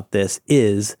know about this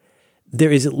is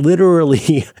there is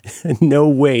literally no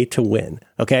way to win,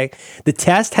 okay? The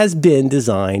test has been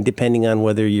designed, depending on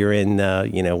whether you're in,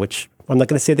 which, I'm not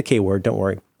going to say the K word, don't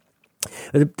worry.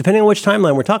 Depending on which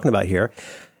timeline we're talking about here,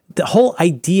 the whole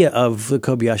idea of the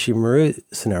Kobayashi Maru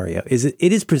scenario is it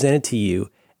is presented to you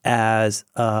as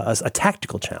a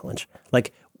tactical challenge.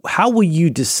 Like, how will you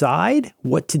decide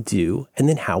what to do, and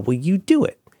then how will you do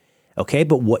it? Okay,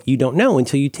 but what you don't know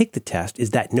until you take the test is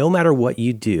that no matter what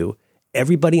you do,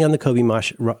 everybody on the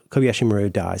Kobayashi Maru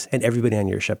dies, and everybody on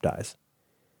your ship dies.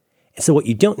 And so what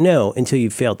you don't know until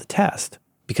you've failed the test,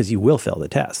 because you will fail the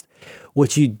test,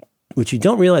 what you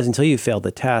don't realize until you fail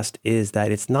the test is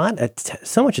that it's not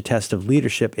so much a test of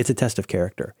leadership, it's a test of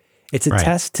character. It's a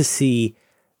test to see...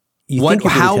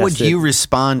 How would you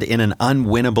respond in an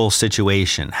unwinnable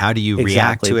situation? How do you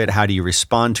react to it? How do you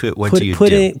respond to it? What do you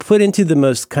do? Put into the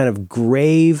most kind of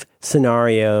grave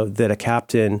scenario that a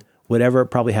captain would ever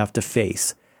probably have to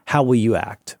face. How will you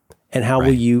act? And how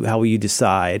will you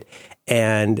decide?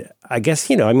 And I guess,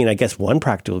 one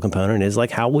practical component is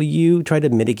like, how will you try to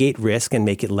mitigate risk and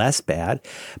make it less bad?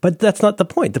 But that's not the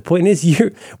point. The point is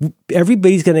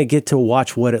everybody's going to get to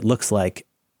watch what it looks like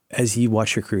as you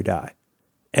watch your crew die.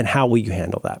 And how will you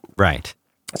handle that? Right.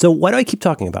 So why do I keep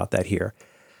talking about that here?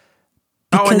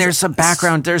 Because and there's some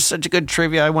background. There's such a good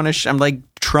trivia. I'm like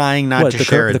trying not to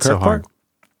share it so hard.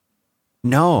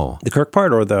 No. The Kirk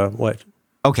part or the what?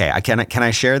 Okay. Can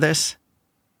I share this?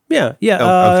 Yeah. Yeah.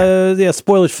 Okay. Yeah.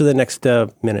 Spoilers for the next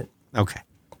minute. Okay.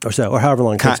 Or so, or however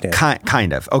long it takes.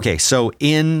 Kind of. Okay. So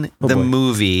in the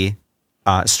movie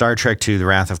Star Trek II, The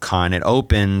Wrath of Khan, it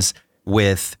opens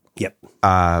with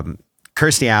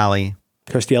Kirstie Alley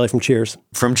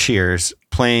from Cheers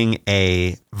playing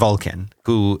a Vulcan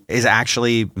who is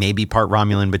actually maybe part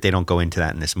Romulan, but they don't go into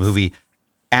that in this movie.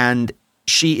 And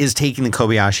she is taking the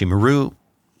Kobayashi Maru.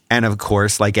 And of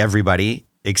course, like everybody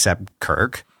except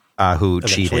Kirk, who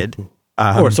cheated.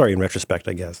 In retrospect,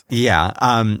 I guess. Yeah.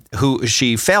 Who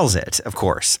she fails it, of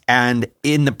course. And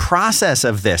in the process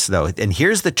of this, though, and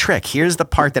here's the trick. Here's the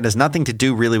part that has nothing to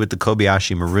do really with the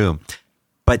Kobayashi Maru.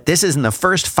 But this is in the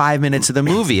first 5 minutes of the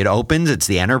movie. It opens, it's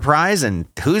the Enterprise, and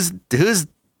who's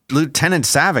Lieutenant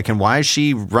Saavik, and why is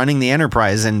she running the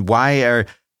Enterprise, and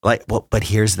but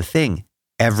here's the thing.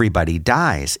 Everybody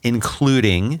dies,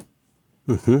 including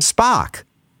Spock.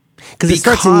 Because it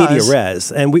starts in media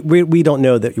res, and we don't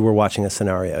know that you were watching a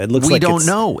scenario. It looks like we don't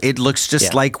know. It looks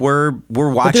just like we're watching a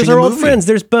movie. But there's our old friends.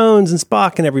 There's Bones and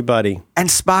Spock and everybody. And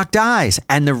Spock dies.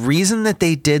 And the reason that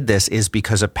they did this is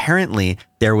because apparently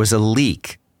there was a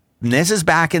leak. And this is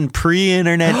back in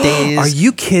pre-internet days. Are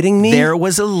you kidding me? There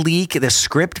was a leak. The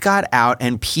script got out,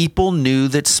 and people knew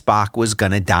that Spock was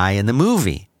going to die in the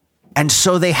movie. And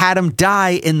so they had him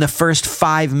die in the first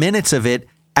 5 minutes of it.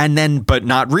 And then, but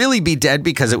not really be dead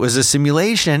because it was a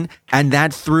simulation. And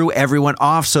that threw everyone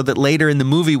off so that later in the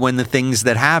movie, when the things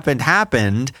that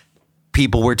happened,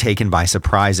 people were taken by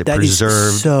surprise. It preserved.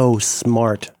 That is so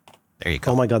smart. There you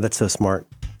go. Oh my God, that's so smart.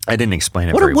 I didn't explain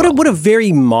it very well. What a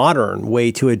very modern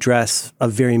way to address a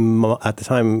very, at the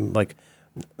time, like,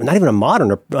 not even a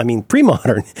modern,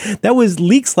 pre-modern. That was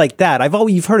leaks like that.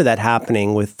 You've heard of that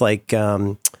happening with like,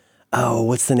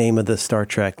 what's the name of the Star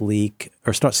Trek leak?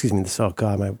 Oh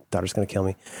God, my daughter's going to kill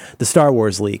me. The Star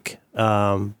Wars leak.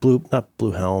 Not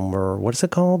Blue Helm, or what is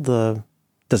it called?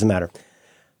 Doesn't matter.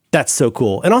 That's so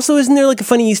cool. And also, isn't there like a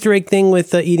funny Easter egg thing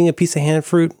with eating a piece of hand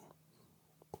fruit?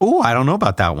 Oh, I don't know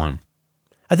about that one.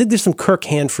 I think there's some Kirk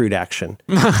hand fruit action.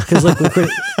 Because like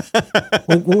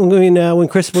when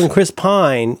Chris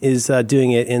Pine is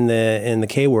doing it in the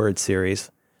K-Word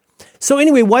series. So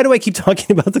anyway, why do I keep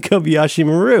talking about the Kobayashi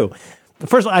Maru?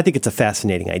 First of all, I think it's a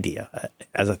fascinating idea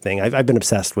as a thing. I've been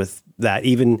obsessed with that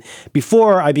even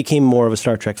before I became more of a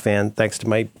Star Trek fan, thanks to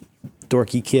my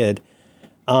dorky kid.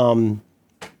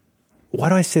 Why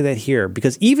do I say that here?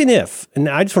 Because even if, and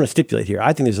I just want to stipulate here,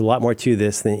 I think there's a lot more to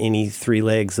this than any three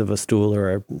legs of a stool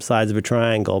or sides of a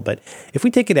triangle. But if we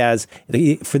take it as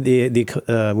we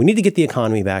need to get the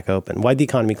economy back open. Why did the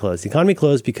economy close? The economy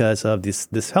closed because of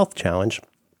this health challenge.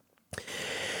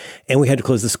 And we had to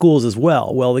close the schools as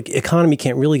well. Well, the economy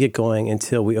can't really get going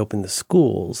until we open the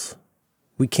schools.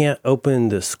 We can't open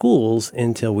the schools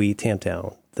until we tamp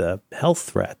down the health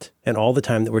threat. And all the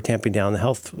time that we're tamping down the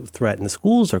health threat and the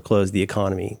schools are closed, the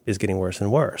economy is getting worse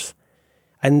and worse.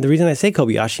 And the reason I say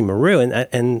Kobayashi Maru,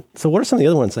 and so what are some of the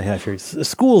other ones I have here?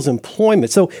 Schools,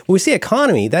 employment. So when we say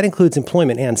economy, that includes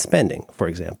employment and spending, for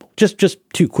example. Just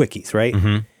two quickies, right?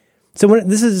 Mm-hmm. So when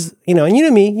this is, and you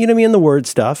know me in the word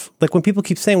stuff. Like when people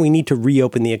keep saying we need to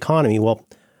reopen the economy, well,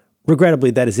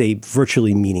 regrettably, that is a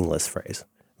virtually meaningless phrase.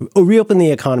 Reopen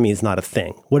the economy is not a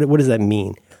thing. What does that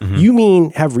mean? Mm-hmm. You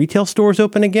mean have retail stores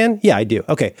open again? Yeah, I do.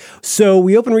 Okay. So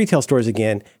we open retail stores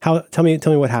again. Tell me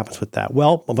what happens with that.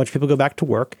 Well, a bunch of people go back to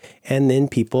work and then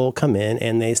people come in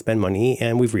and they spend money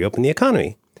and we've reopened the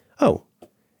economy. Oh,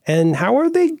 and how are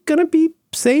they going to be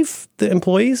safe, the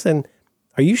employees? And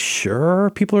are you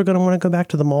sure people are going to want to go back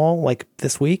to the mall like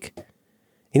this week?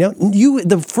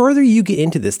 The further you get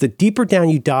into this, the deeper down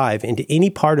you dive into any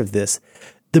part of this,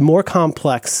 the more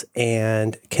complex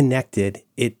and connected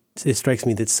it strikes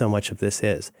me that so much of this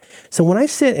is. So when I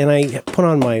sit and I put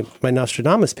on my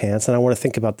Nostradamus pants and I want to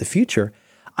think about the future,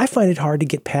 I find it hard to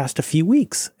get past a few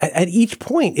weeks. At each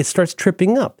point, it starts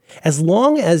tripping up. As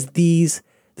long as the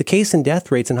case and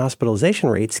death rates and hospitalization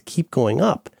rates keep going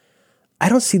up, I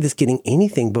don't see this getting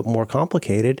anything but more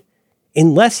complicated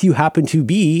unless you happen to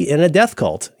be in a death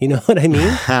cult. You know what I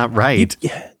mean? Right.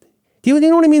 Do you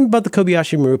know what I mean about the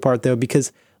Kobayashi Maru part, though?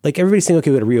 Because like everybody's saying,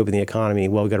 okay, we got to reopen the economy.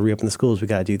 Well, we got to reopen the schools. We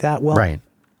got to do that. Well, right.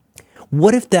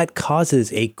 What if that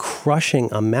causes a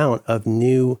crushing amount of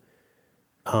new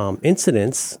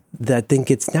incidents that then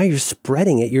now you're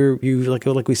spreading it. You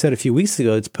like we said a few weeks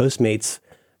ago, it's Postmates,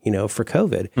 for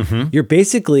COVID. Mm-hmm. You're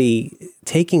basically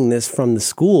taking this from the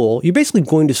school. You're basically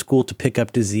going to school to pick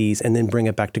up disease and then bring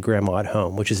it back to grandma at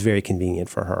home, which is very convenient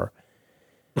for her.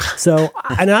 So,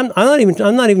 and I'm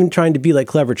not even trying to be like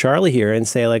Clever Charlie here and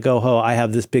say like, oh, I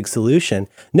have this big solution.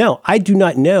 No, I do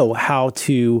not know how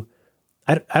to.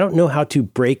 I don't know how to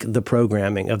break the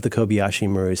programming of the Kobayashi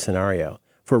Maru scenario.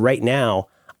 For right now,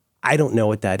 I don't know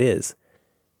what that is.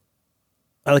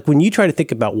 Like when you try to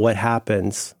think about what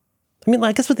happens,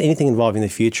 I guess with anything involving the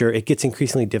future, it gets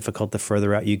increasingly difficult the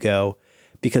further out you go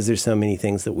because there's so many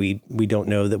things that we don't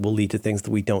know that will lead to things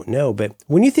that we don't know. But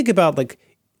when you think about like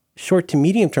short to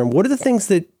medium term, are there things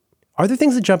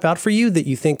that jump out for you that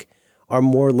you think are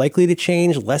more likely to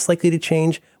change, less likely to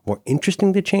change, more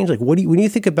interesting to change? Like when you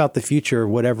think about the future,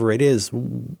 whatever it is,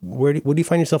 what do you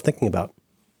find yourself thinking about?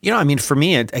 For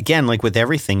me, again, like with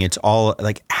everything, it's all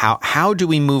like, how do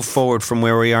we move forward from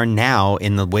where we are now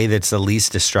in the way that's the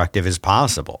least destructive as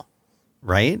possible?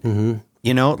 Right.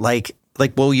 Mm-hmm.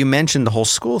 Well, you mentioned the whole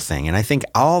school thing. And I think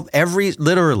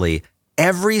literally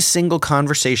every single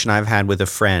conversation I've had with a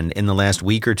friend in the last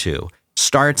week or two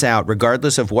starts out,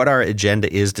 regardless of what our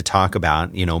agenda is to talk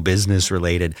about, business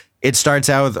related. It starts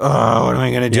out with, oh, what am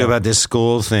I going to do about this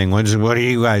school thing? What are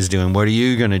you guys doing? What are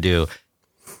you going to do?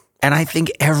 And I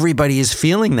think everybody is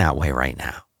feeling that way right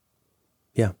now.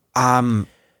 Yeah.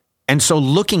 And so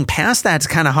looking past that's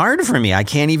kind of hard for me. I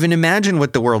can't even imagine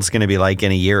what the world's going to be like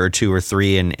in a year or two or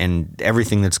three and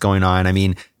everything that's going on.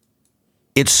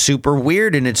 It's super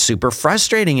weird and it's super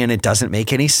frustrating and it doesn't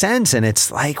make any sense. And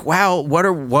it's like, wow, what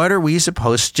are we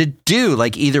supposed to do?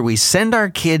 Like either we send our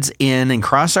kids in and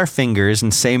cross our fingers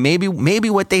and say maybe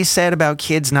what they said about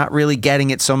kids not really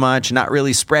getting it so much, not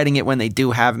really spreading it when they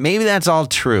do have, maybe that's all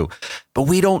true. But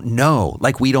we don't know.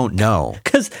 We don't know.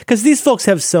 Because these folks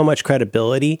have so much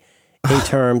credibility in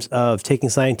terms of taking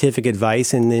scientific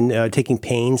advice and then taking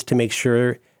pains to make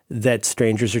sure that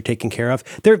strangers are taken care of.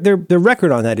 Their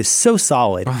record on that is so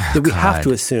solid that we have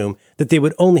to assume that they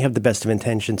would only have the best of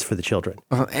intentions for the children.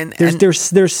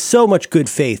 There's so much good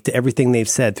faith to everything they've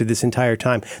said through this entire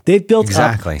time. They've built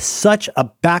up such a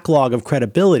backlog of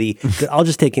credibility that I'll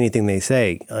just take anything they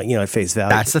say, at face value.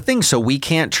 That's the thing. So we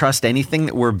can't trust anything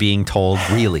that we're being told,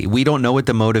 really. We don't know what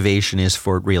the motivation is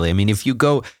for it, really. If you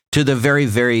go to the very,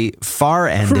 very far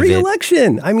end of it.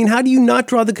 Re-election. How do you not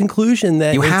draw the conclusion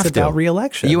that it's about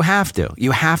re-election? You have to.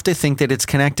 You have to think that it's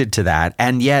connected to that.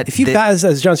 And yet, if you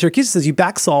as John Syracuse says, you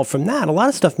back solve from that, a lot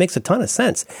of stuff makes a ton of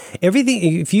sense.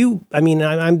 Everything,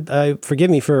 forgive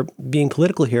me for being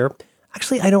political here.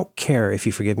 Actually, I don't care if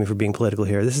you forgive me for being political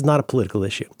here. This is not a political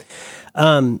issue.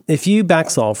 If you back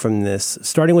solve from this,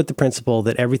 starting with the principle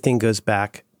that everything goes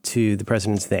back to the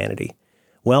president's vanity,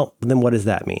 well, then what does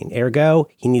that mean? Ergo,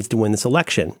 he needs to win this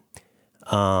election.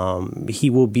 He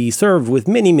will be served with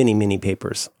many, many, many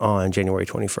papers on January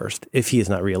 21st if he is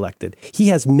not reelected. He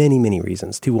has many, many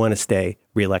reasons to want to stay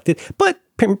reelected, but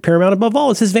paramount above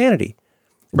all is his vanity.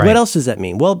 Right. What else does that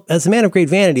mean? Well, as a man of great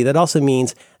vanity, that also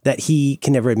means that he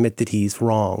can never admit that he's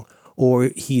wrong,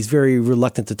 or he's very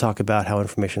reluctant to talk about how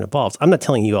information evolves. I'm not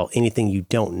telling you all anything you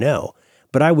don't know,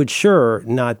 but I would sure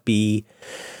not be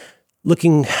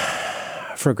looking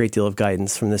for a great deal of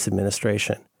guidance from this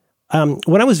administration.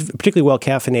 When I was particularly well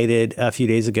caffeinated a few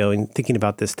days ago and thinking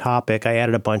about this topic, I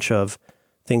added a bunch of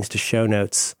things to show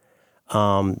notes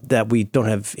that we don't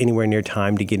have anywhere near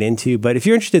time to get into. But if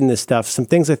you're interested in this stuff, some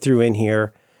things I threw in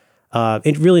here. A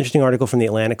really interesting article from The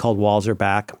Atlantic called Walls Are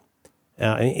Back.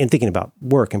 And thinking about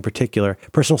work in particular.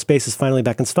 Personal space is finally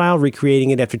back in style. Recreating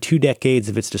it after 2 decades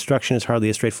of its destruction is hardly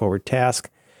a straightforward task.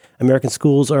 American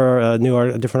schools are a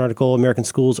different article. American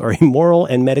schools are a moral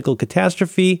and medical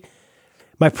catastrophe.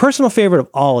 My personal favorite of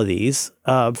all of these,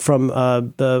 from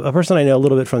a person I know a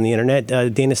little bit from the internet,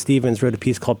 Dana Stevens wrote a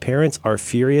piece called "Parents Are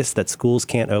Furious That Schools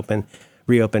Can't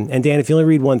Reopen." And Dan, if you only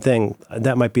read one thing,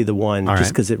 that might be the one, all just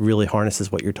right, because it really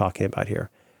harnesses what you're talking about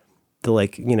here.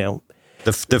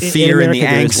 The fear and the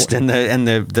angst and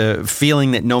the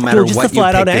feeling that no matter just what the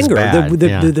flat you out pick anger.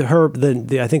 is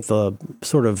bad. I think the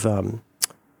sort of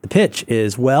the pitch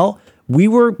is, well, we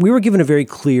were given a very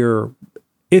clear,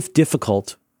 if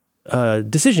difficult,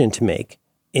 decision to make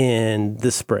in the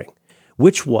spring,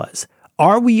 which was,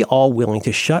 are we all willing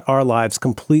to shut our lives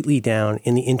completely down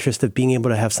in the interest of being able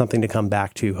to have something to come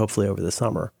back to, hopefully over the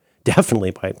summer? Definitely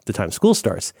by the time school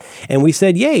starts. And we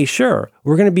said, yay, sure.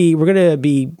 We're going to be,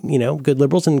 good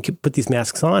liberals and put these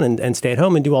masks on and stay at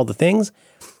home and do all the things.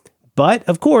 But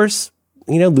of course,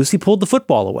 Lucy pulled the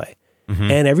football away. Mm-hmm.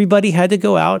 And everybody had to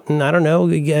go out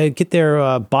and, get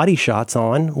their body shots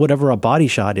on, whatever a body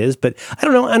shot is. But I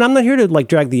don't know. And I'm not here to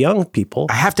drag the young people.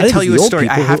 I have to tell you a story.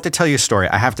 I have to tell you a story.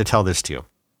 I have to tell this to you.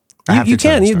 You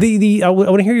can. I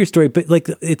want to hear your story, but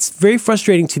it's very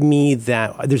frustrating to me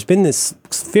that there's been this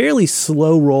fairly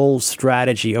slow roll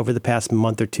strategy over the past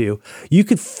month or two. You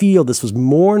could feel this was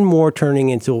more and more turning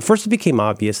into, first it became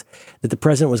obvious that the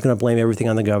president was going to blame everything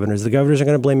on the governors. The governors are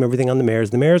going to blame everything on the mayors.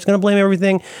 The mayor's going to blame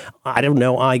everything, I don't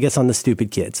know, I guess on the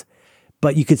stupid kids.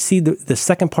 But you could see the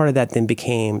second part of that then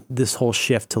became this whole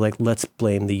shift to let's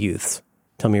blame the youths.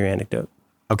 Tell me your anecdote.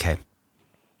 Okay.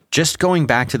 Just going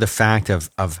back to the fact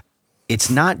of it's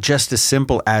not just as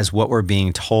simple as what we're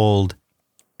being told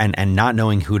and not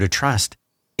knowing who to trust.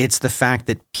 It's the fact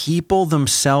that people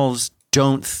themselves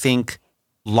don't think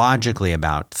logically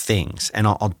about things. And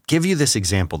I'll give you this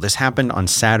example. This happened on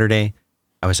Saturday.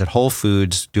 I was at Whole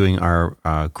Foods doing our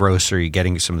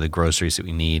getting some of the groceries that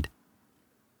we need.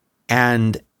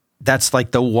 And that's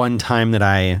the one time that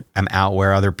I am out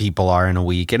where other people are in a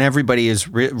week. And everybody is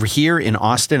here in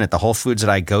Austin at the Whole Foods that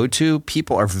I go to.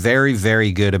 People are very,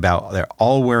 very good about, they're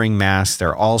all wearing masks.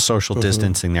 They're all social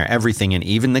distancing. They're everything. And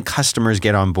even the customers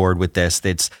get on board with this.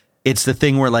 It's the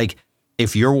thing where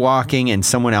if you're walking and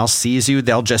someone else sees you,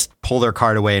 they'll just pull their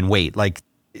cart away and wait.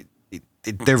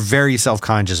 They're very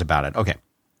self-conscious about it. Okay.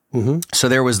 Mm-hmm. So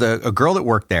there was a girl that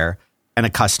worked there and a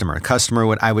customer. A customer,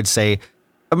 what I would say,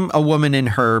 a woman in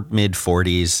her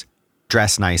mid-40s,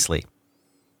 dressed nicely,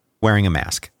 wearing a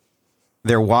mask.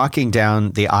 They're walking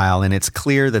down the aisle, and it's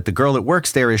clear that the girl that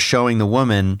works there is showing the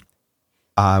woman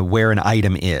where an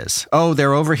item is. Oh,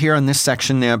 they're over here on this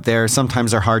section up there.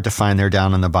 Sometimes they're hard to find. They're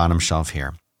down on the bottom shelf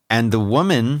here. And the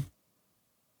woman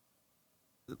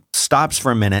stops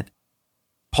for a minute,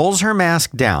 pulls her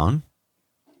mask down,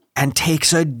 and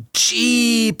takes a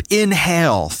deep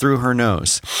inhale through her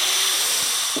nose.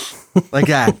 Like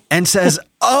that, and says,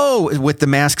 oh, with the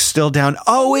mask still down,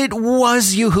 oh, it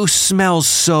was you who smells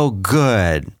so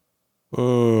good.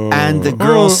 And the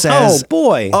girl says, oh,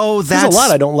 boy. Oh, that's there's a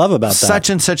lot I don't love about that. Such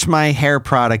and such my hair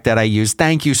product that I use.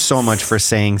 Thank you so much for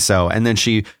saying so. And then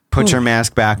she puts her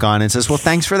mask back on and says, well,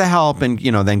 thanks for the help. And,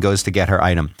 then goes to get her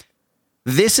item.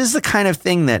 This is the kind of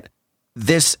thing that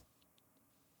there's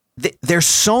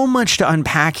so much to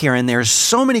unpack here. And there's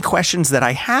so many questions that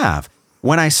I have.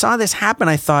 When I saw this happen,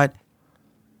 I thought,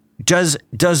 does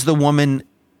the woman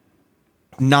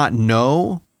not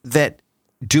know that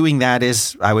doing that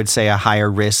is, I would say, a higher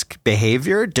risk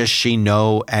behavior? Does she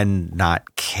know and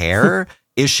not care?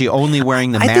 Is she only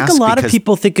wearing the mask? I think a lot of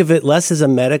people think of it less as a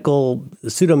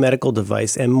pseudo-medical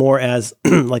device and more as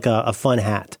a fun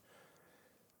hat.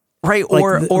 Right.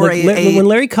 When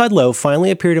Larry Kudlow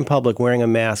finally appeared in public wearing a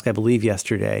mask, I believe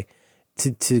yesterday,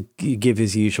 to give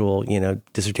his usual,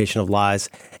 dissertation of lies.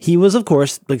 He was, of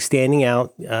course, standing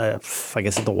out, I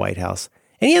guess, at the White House.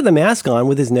 And he had the mask on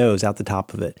with his nose out the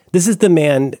top of it. This is the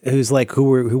man who's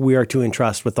who we are to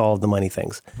entrust with all of the money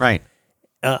things. Right.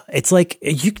 It's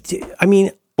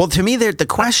well, to me, the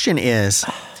question is,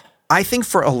 I think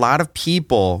for a lot of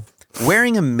people,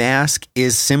 wearing a mask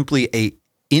is simply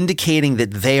indicating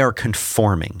that they are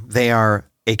conforming. They are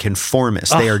a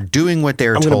conformist. They are doing what they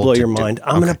are told to do. I'm going to blow your mind.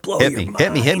 I'm going to blow your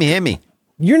mind. Hit me.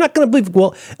 You're not going to believe.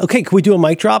 Well, okay. Can we do a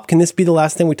mic drop? Can this be the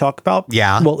last thing we talk about?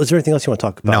 Yeah. Well, is there anything else you want to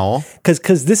talk about? No.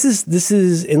 Because this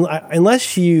is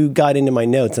unless you got into my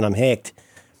notes and I'm hacked,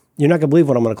 you're not going to believe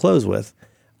what I'm going to close with.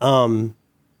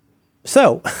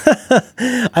 So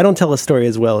I don't tell a story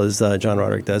as well as John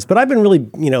Roderick does, but I've been really,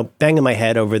 banging my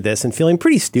head over this and feeling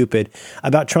pretty stupid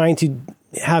about trying to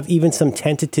have even some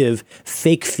tentative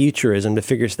fake futurism to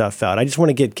figure stuff out. I just want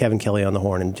to get Kevin Kelly on the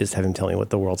horn and just have him tell me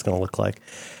what the world's going to look like,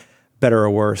 better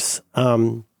or worse.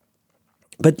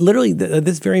 But literally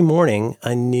this very morning,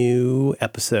 a new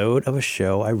episode of a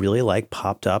show I really like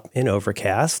popped up in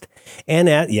Overcast. And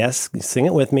yes, sing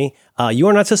it with me, You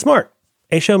Are Not So Smart.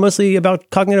 A show mostly about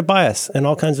cognitive bias and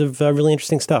all kinds of really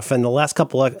interesting stuff. And the last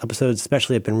couple of episodes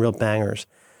especially have been real bangers.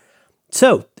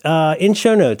 So in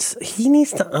show notes, he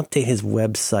needs to update his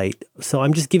website. So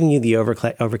I'm just giving you the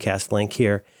Overcast link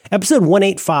here. Episode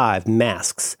 185,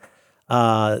 Masks.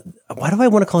 Why do I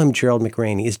want to call him Gerald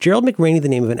McRaney? Is Gerald McRaney the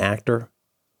name of an actor?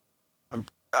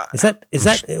 Is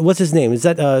that what's his name? Is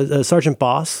that Sergeant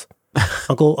Boss?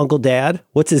 Uncle Dad?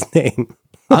 What's his name?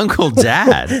 Uncle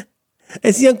Dad?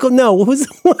 Is he Uncle? No. Who's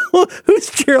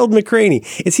Gerald McRaney?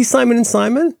 Is he Simon and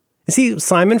Simon? Is he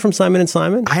Simon from Simon and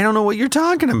Simon? I don't know what you're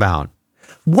talking about.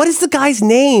 What is the guy's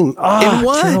name? In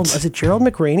what? Is it Gerald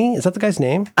McRaney? Is that the guy's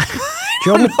name?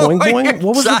 Gerald McBoing Boing?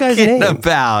 What was the guy's name?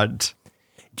 About?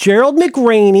 Gerald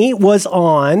McRaney was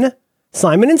on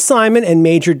Simon and Simon and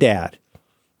Major Dad.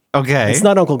 Okay. It's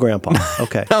not Uncle Grandpa.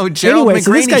 Okay. No, Gerald McRaney,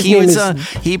 so this guy's name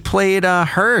he played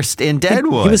Hearst in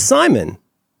Deadwood. He was Simon.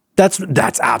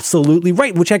 That's absolutely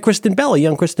right, which had Kristen Bell, a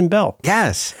young Kristen Bell.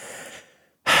 Yes.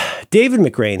 David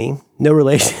McRaney, no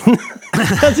relation,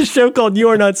 has a show called You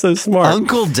Are Not So Smart.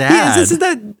 Uncle Dad.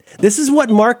 This is what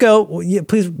Marco,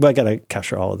 please, I got to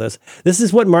capture all of this. This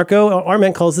is what Marco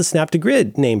Arment calls the snap to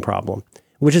grid name problem,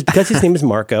 which is because his name is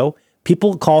Marco,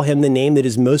 people call him the name that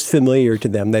is most familiar to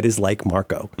them that is like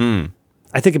Marco.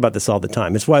 I think about this all the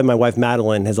time. It's why my wife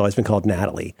Madeline has always been called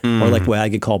Natalie, or like why I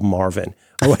get called Marvin,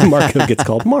 or why Marco gets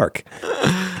called Mark.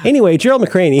 Anyway, Gerald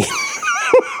McRaney,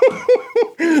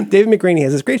 David McRaney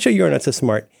has this great show, You Are Not So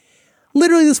Smart.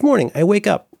 Literally this morning, I wake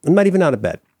up, I'm not even out of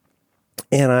bed,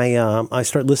 and I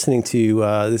start listening to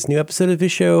this new episode of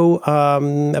his show,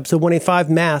 episode 185,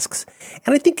 Masks,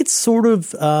 and I think it's sort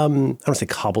of, I don't say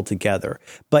cobbled together,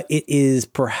 but it is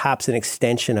perhaps an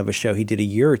extension of a show he did a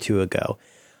year or two ago.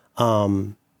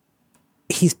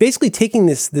 He's basically taking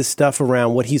this stuff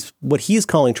around what he's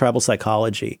calling tribal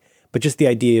psychology, but just the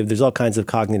idea of there's all kinds of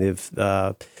cognitive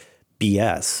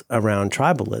BS around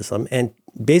tribalism, and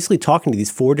basically talking to these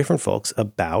four different folks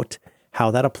about how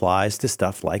that applies to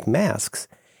stuff like masks.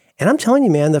 And I'm telling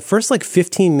you, man, the first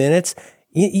 15 minutes,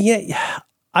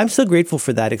 I'm so grateful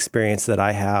for that experience that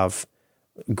I have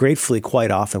gratefully quite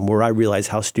often, where I realize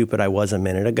how stupid I was a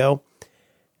minute ago.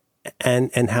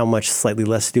 And how much slightly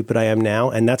less stupid I am now.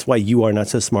 And that's why You Are Not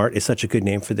So Smart is such a good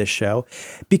name for this show,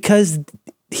 because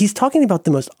he's talking about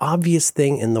the most obvious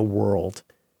thing in the world.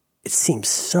 It seems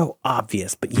so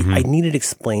obvious, but I need it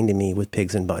explained to me with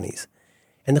pigs and bunnies.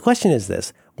 And the question is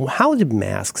this: how did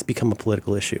masks become a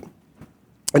political issue?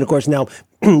 And of course, now,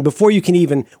 before you can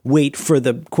even wait for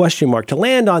the question mark to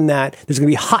land on that, there's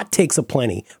going to be hot takes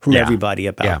aplenty from everybody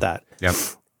about that. Yep.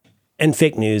 And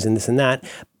fake news and this and that.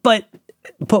 But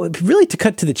really, to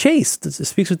cut to the chase,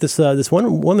 speaks with this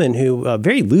one woman who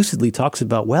very lucidly talks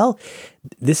about,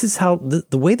 this is how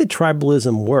the way that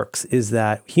tribalism works is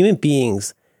that human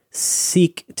beings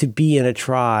seek to be in a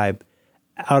tribe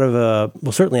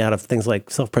certainly out of things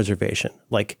like self-preservation.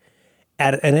 Like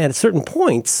at certain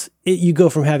points, you go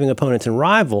from having opponents and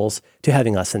rivals to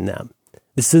having us and them.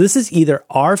 So this is either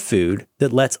our food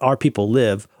that lets our people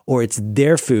live, or it's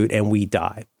their food and we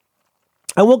die.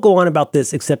 I won't go on about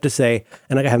this except to say,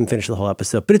 and I haven't finished the whole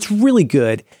episode, but it's really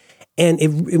good. And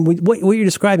what you're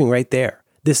describing right there,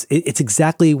 it's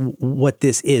exactly what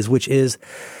this is, which is,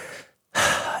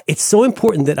 it's so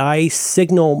important that I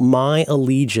signal my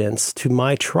allegiance to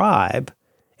my tribe.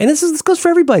 And this goes for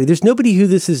everybody. There's nobody who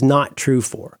this is not true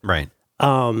for. Right.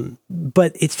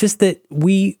 But it's just that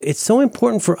it's so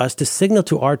important for us to signal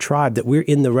to our tribe that we're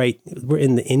in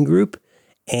the in-group,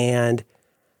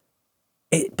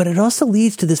 but it also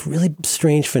leads to this really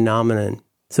strange phenomenon.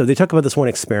 So they talk about this one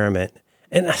experiment.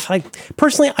 And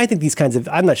personally, I think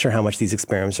I'm not sure how much these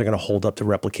experiments are going to hold up to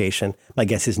replication. My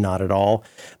guess is not at all.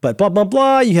 But blah, blah,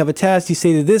 blah, you have a test, you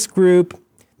say to this group,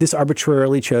 this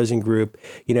arbitrarily chosen group,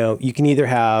 you can either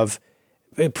have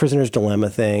a prisoner's dilemma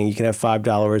thing, you can have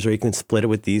 $5, or you can split it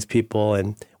with these people.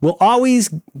 And we'll always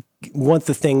want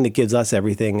the thing that gives us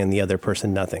everything and the other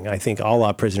person nothing. I think a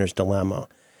la Prisoner's Dilemma.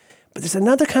 But there's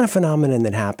another kind of phenomenon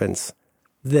that happens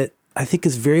that I think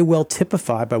is very well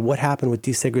typified by what happened with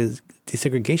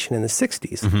desegregation in the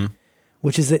 60s,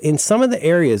 which is that in some of the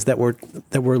areas that were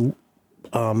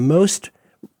most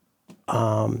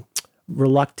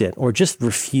reluctant or just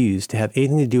refused to have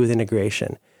anything to do with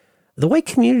integration, the white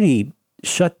community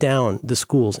shut down the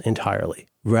schools entirely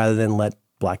rather than let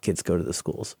black kids go to the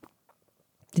schools.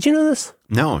 Did you know this?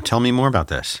 No, tell me more about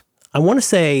this. I don't want to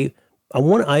say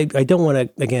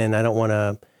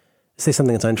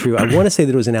something that's untrue. I want to say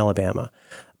that it was in Alabama,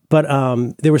 but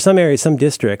there were some areas, some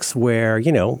districts where,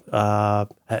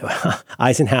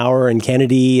 Eisenhower and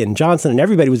Kennedy and Johnson and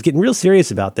everybody was getting real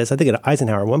serious about this. I think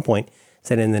Eisenhower at one point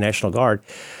sent in the National Guard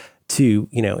to,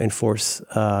 enforce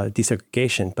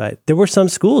desegregation. But there were some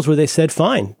schools where they said,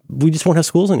 fine, we just won't have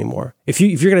schools anymore. If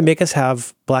you're going to make us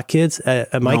have black kids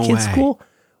at my kids' school,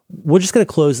 we're just going to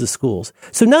close the schools.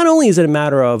 So not only is it a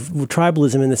matter of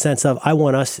tribalism in the sense of I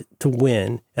want us to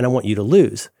win and I want you to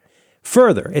lose.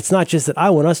 Further, it's not just that I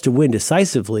want us to win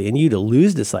decisively and you to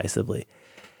lose decisively.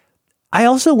 I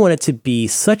also want it to be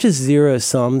such a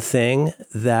zero-sum thing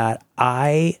that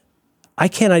I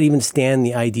cannot even stand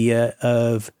the idea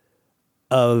of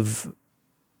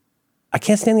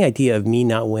me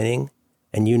not winning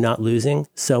and you not losing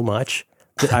so much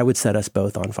that I would set us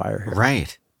both on fire here.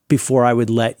 Right. Before I would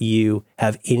let you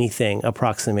have anything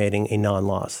approximating a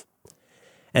non-loss.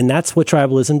 And that's what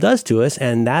tribalism does to us.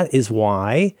 And that is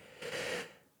why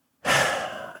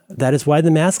the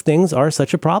mask things are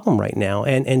such a problem right now.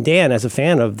 And Dan, as a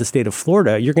fan of the state of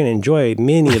Florida, you're going to enjoy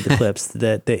many of the clips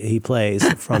that he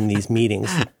plays from these meetings.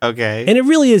 Okay. And it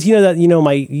really is, you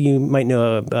might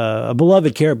know a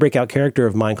beloved breakout character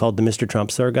of mine called the Mr.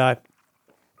 Trump Sir guy.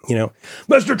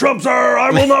 Mr. Trump Sir,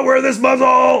 I will not wear this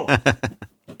muzzle.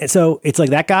 And so it's like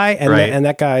that guy and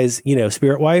that guy's,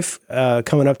 spirit wife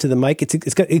coming up to the mic.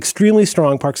 It's got extremely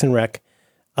strong Parks and Rec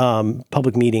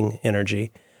public meeting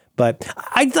energy. But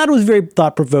I thought it was very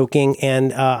thought-provoking,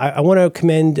 and I want to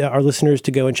commend our listeners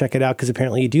to go and check it out because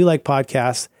apparently you do like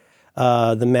podcasts.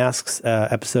 The Masks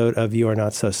episode of You Are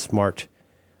Not So Smart.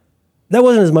 That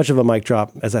wasn't as much of a mic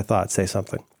drop as I thought. Say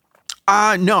something.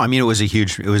 No, I mean, it was a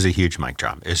huge mic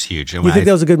drop. It was huge. And you think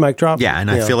that was a good mic drop? Yeah, and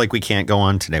I feel like we can't go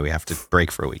on today. We have to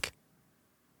break for a week.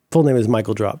 Full name is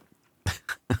Michael Drop.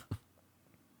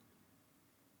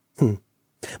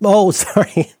 Oh,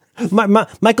 sorry.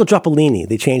 Michael Dropolini.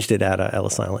 They changed it at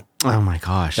Ellis Island. Oh, my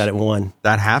gosh. Got it one.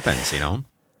 That happens,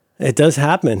 It does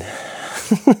happen.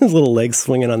 His little legs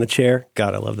swinging on the chair.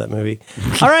 God, I love that movie.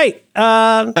 All right.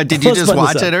 Did you just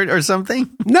watch it or something?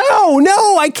 No,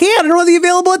 I can't. I don't have the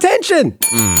available attention.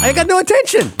 I got no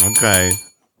attention. Okay.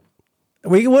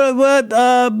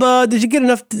 What did you get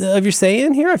enough of your say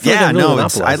in here? I feel like I really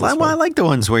I like the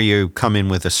ones where you come in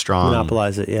with a strong...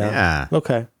 Monopolize it, yeah. Yeah.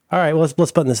 Okay. All right, well,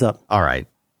 let's button this up. All right.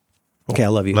 Okay, I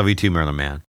love you. Love you too, Merlin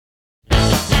Man.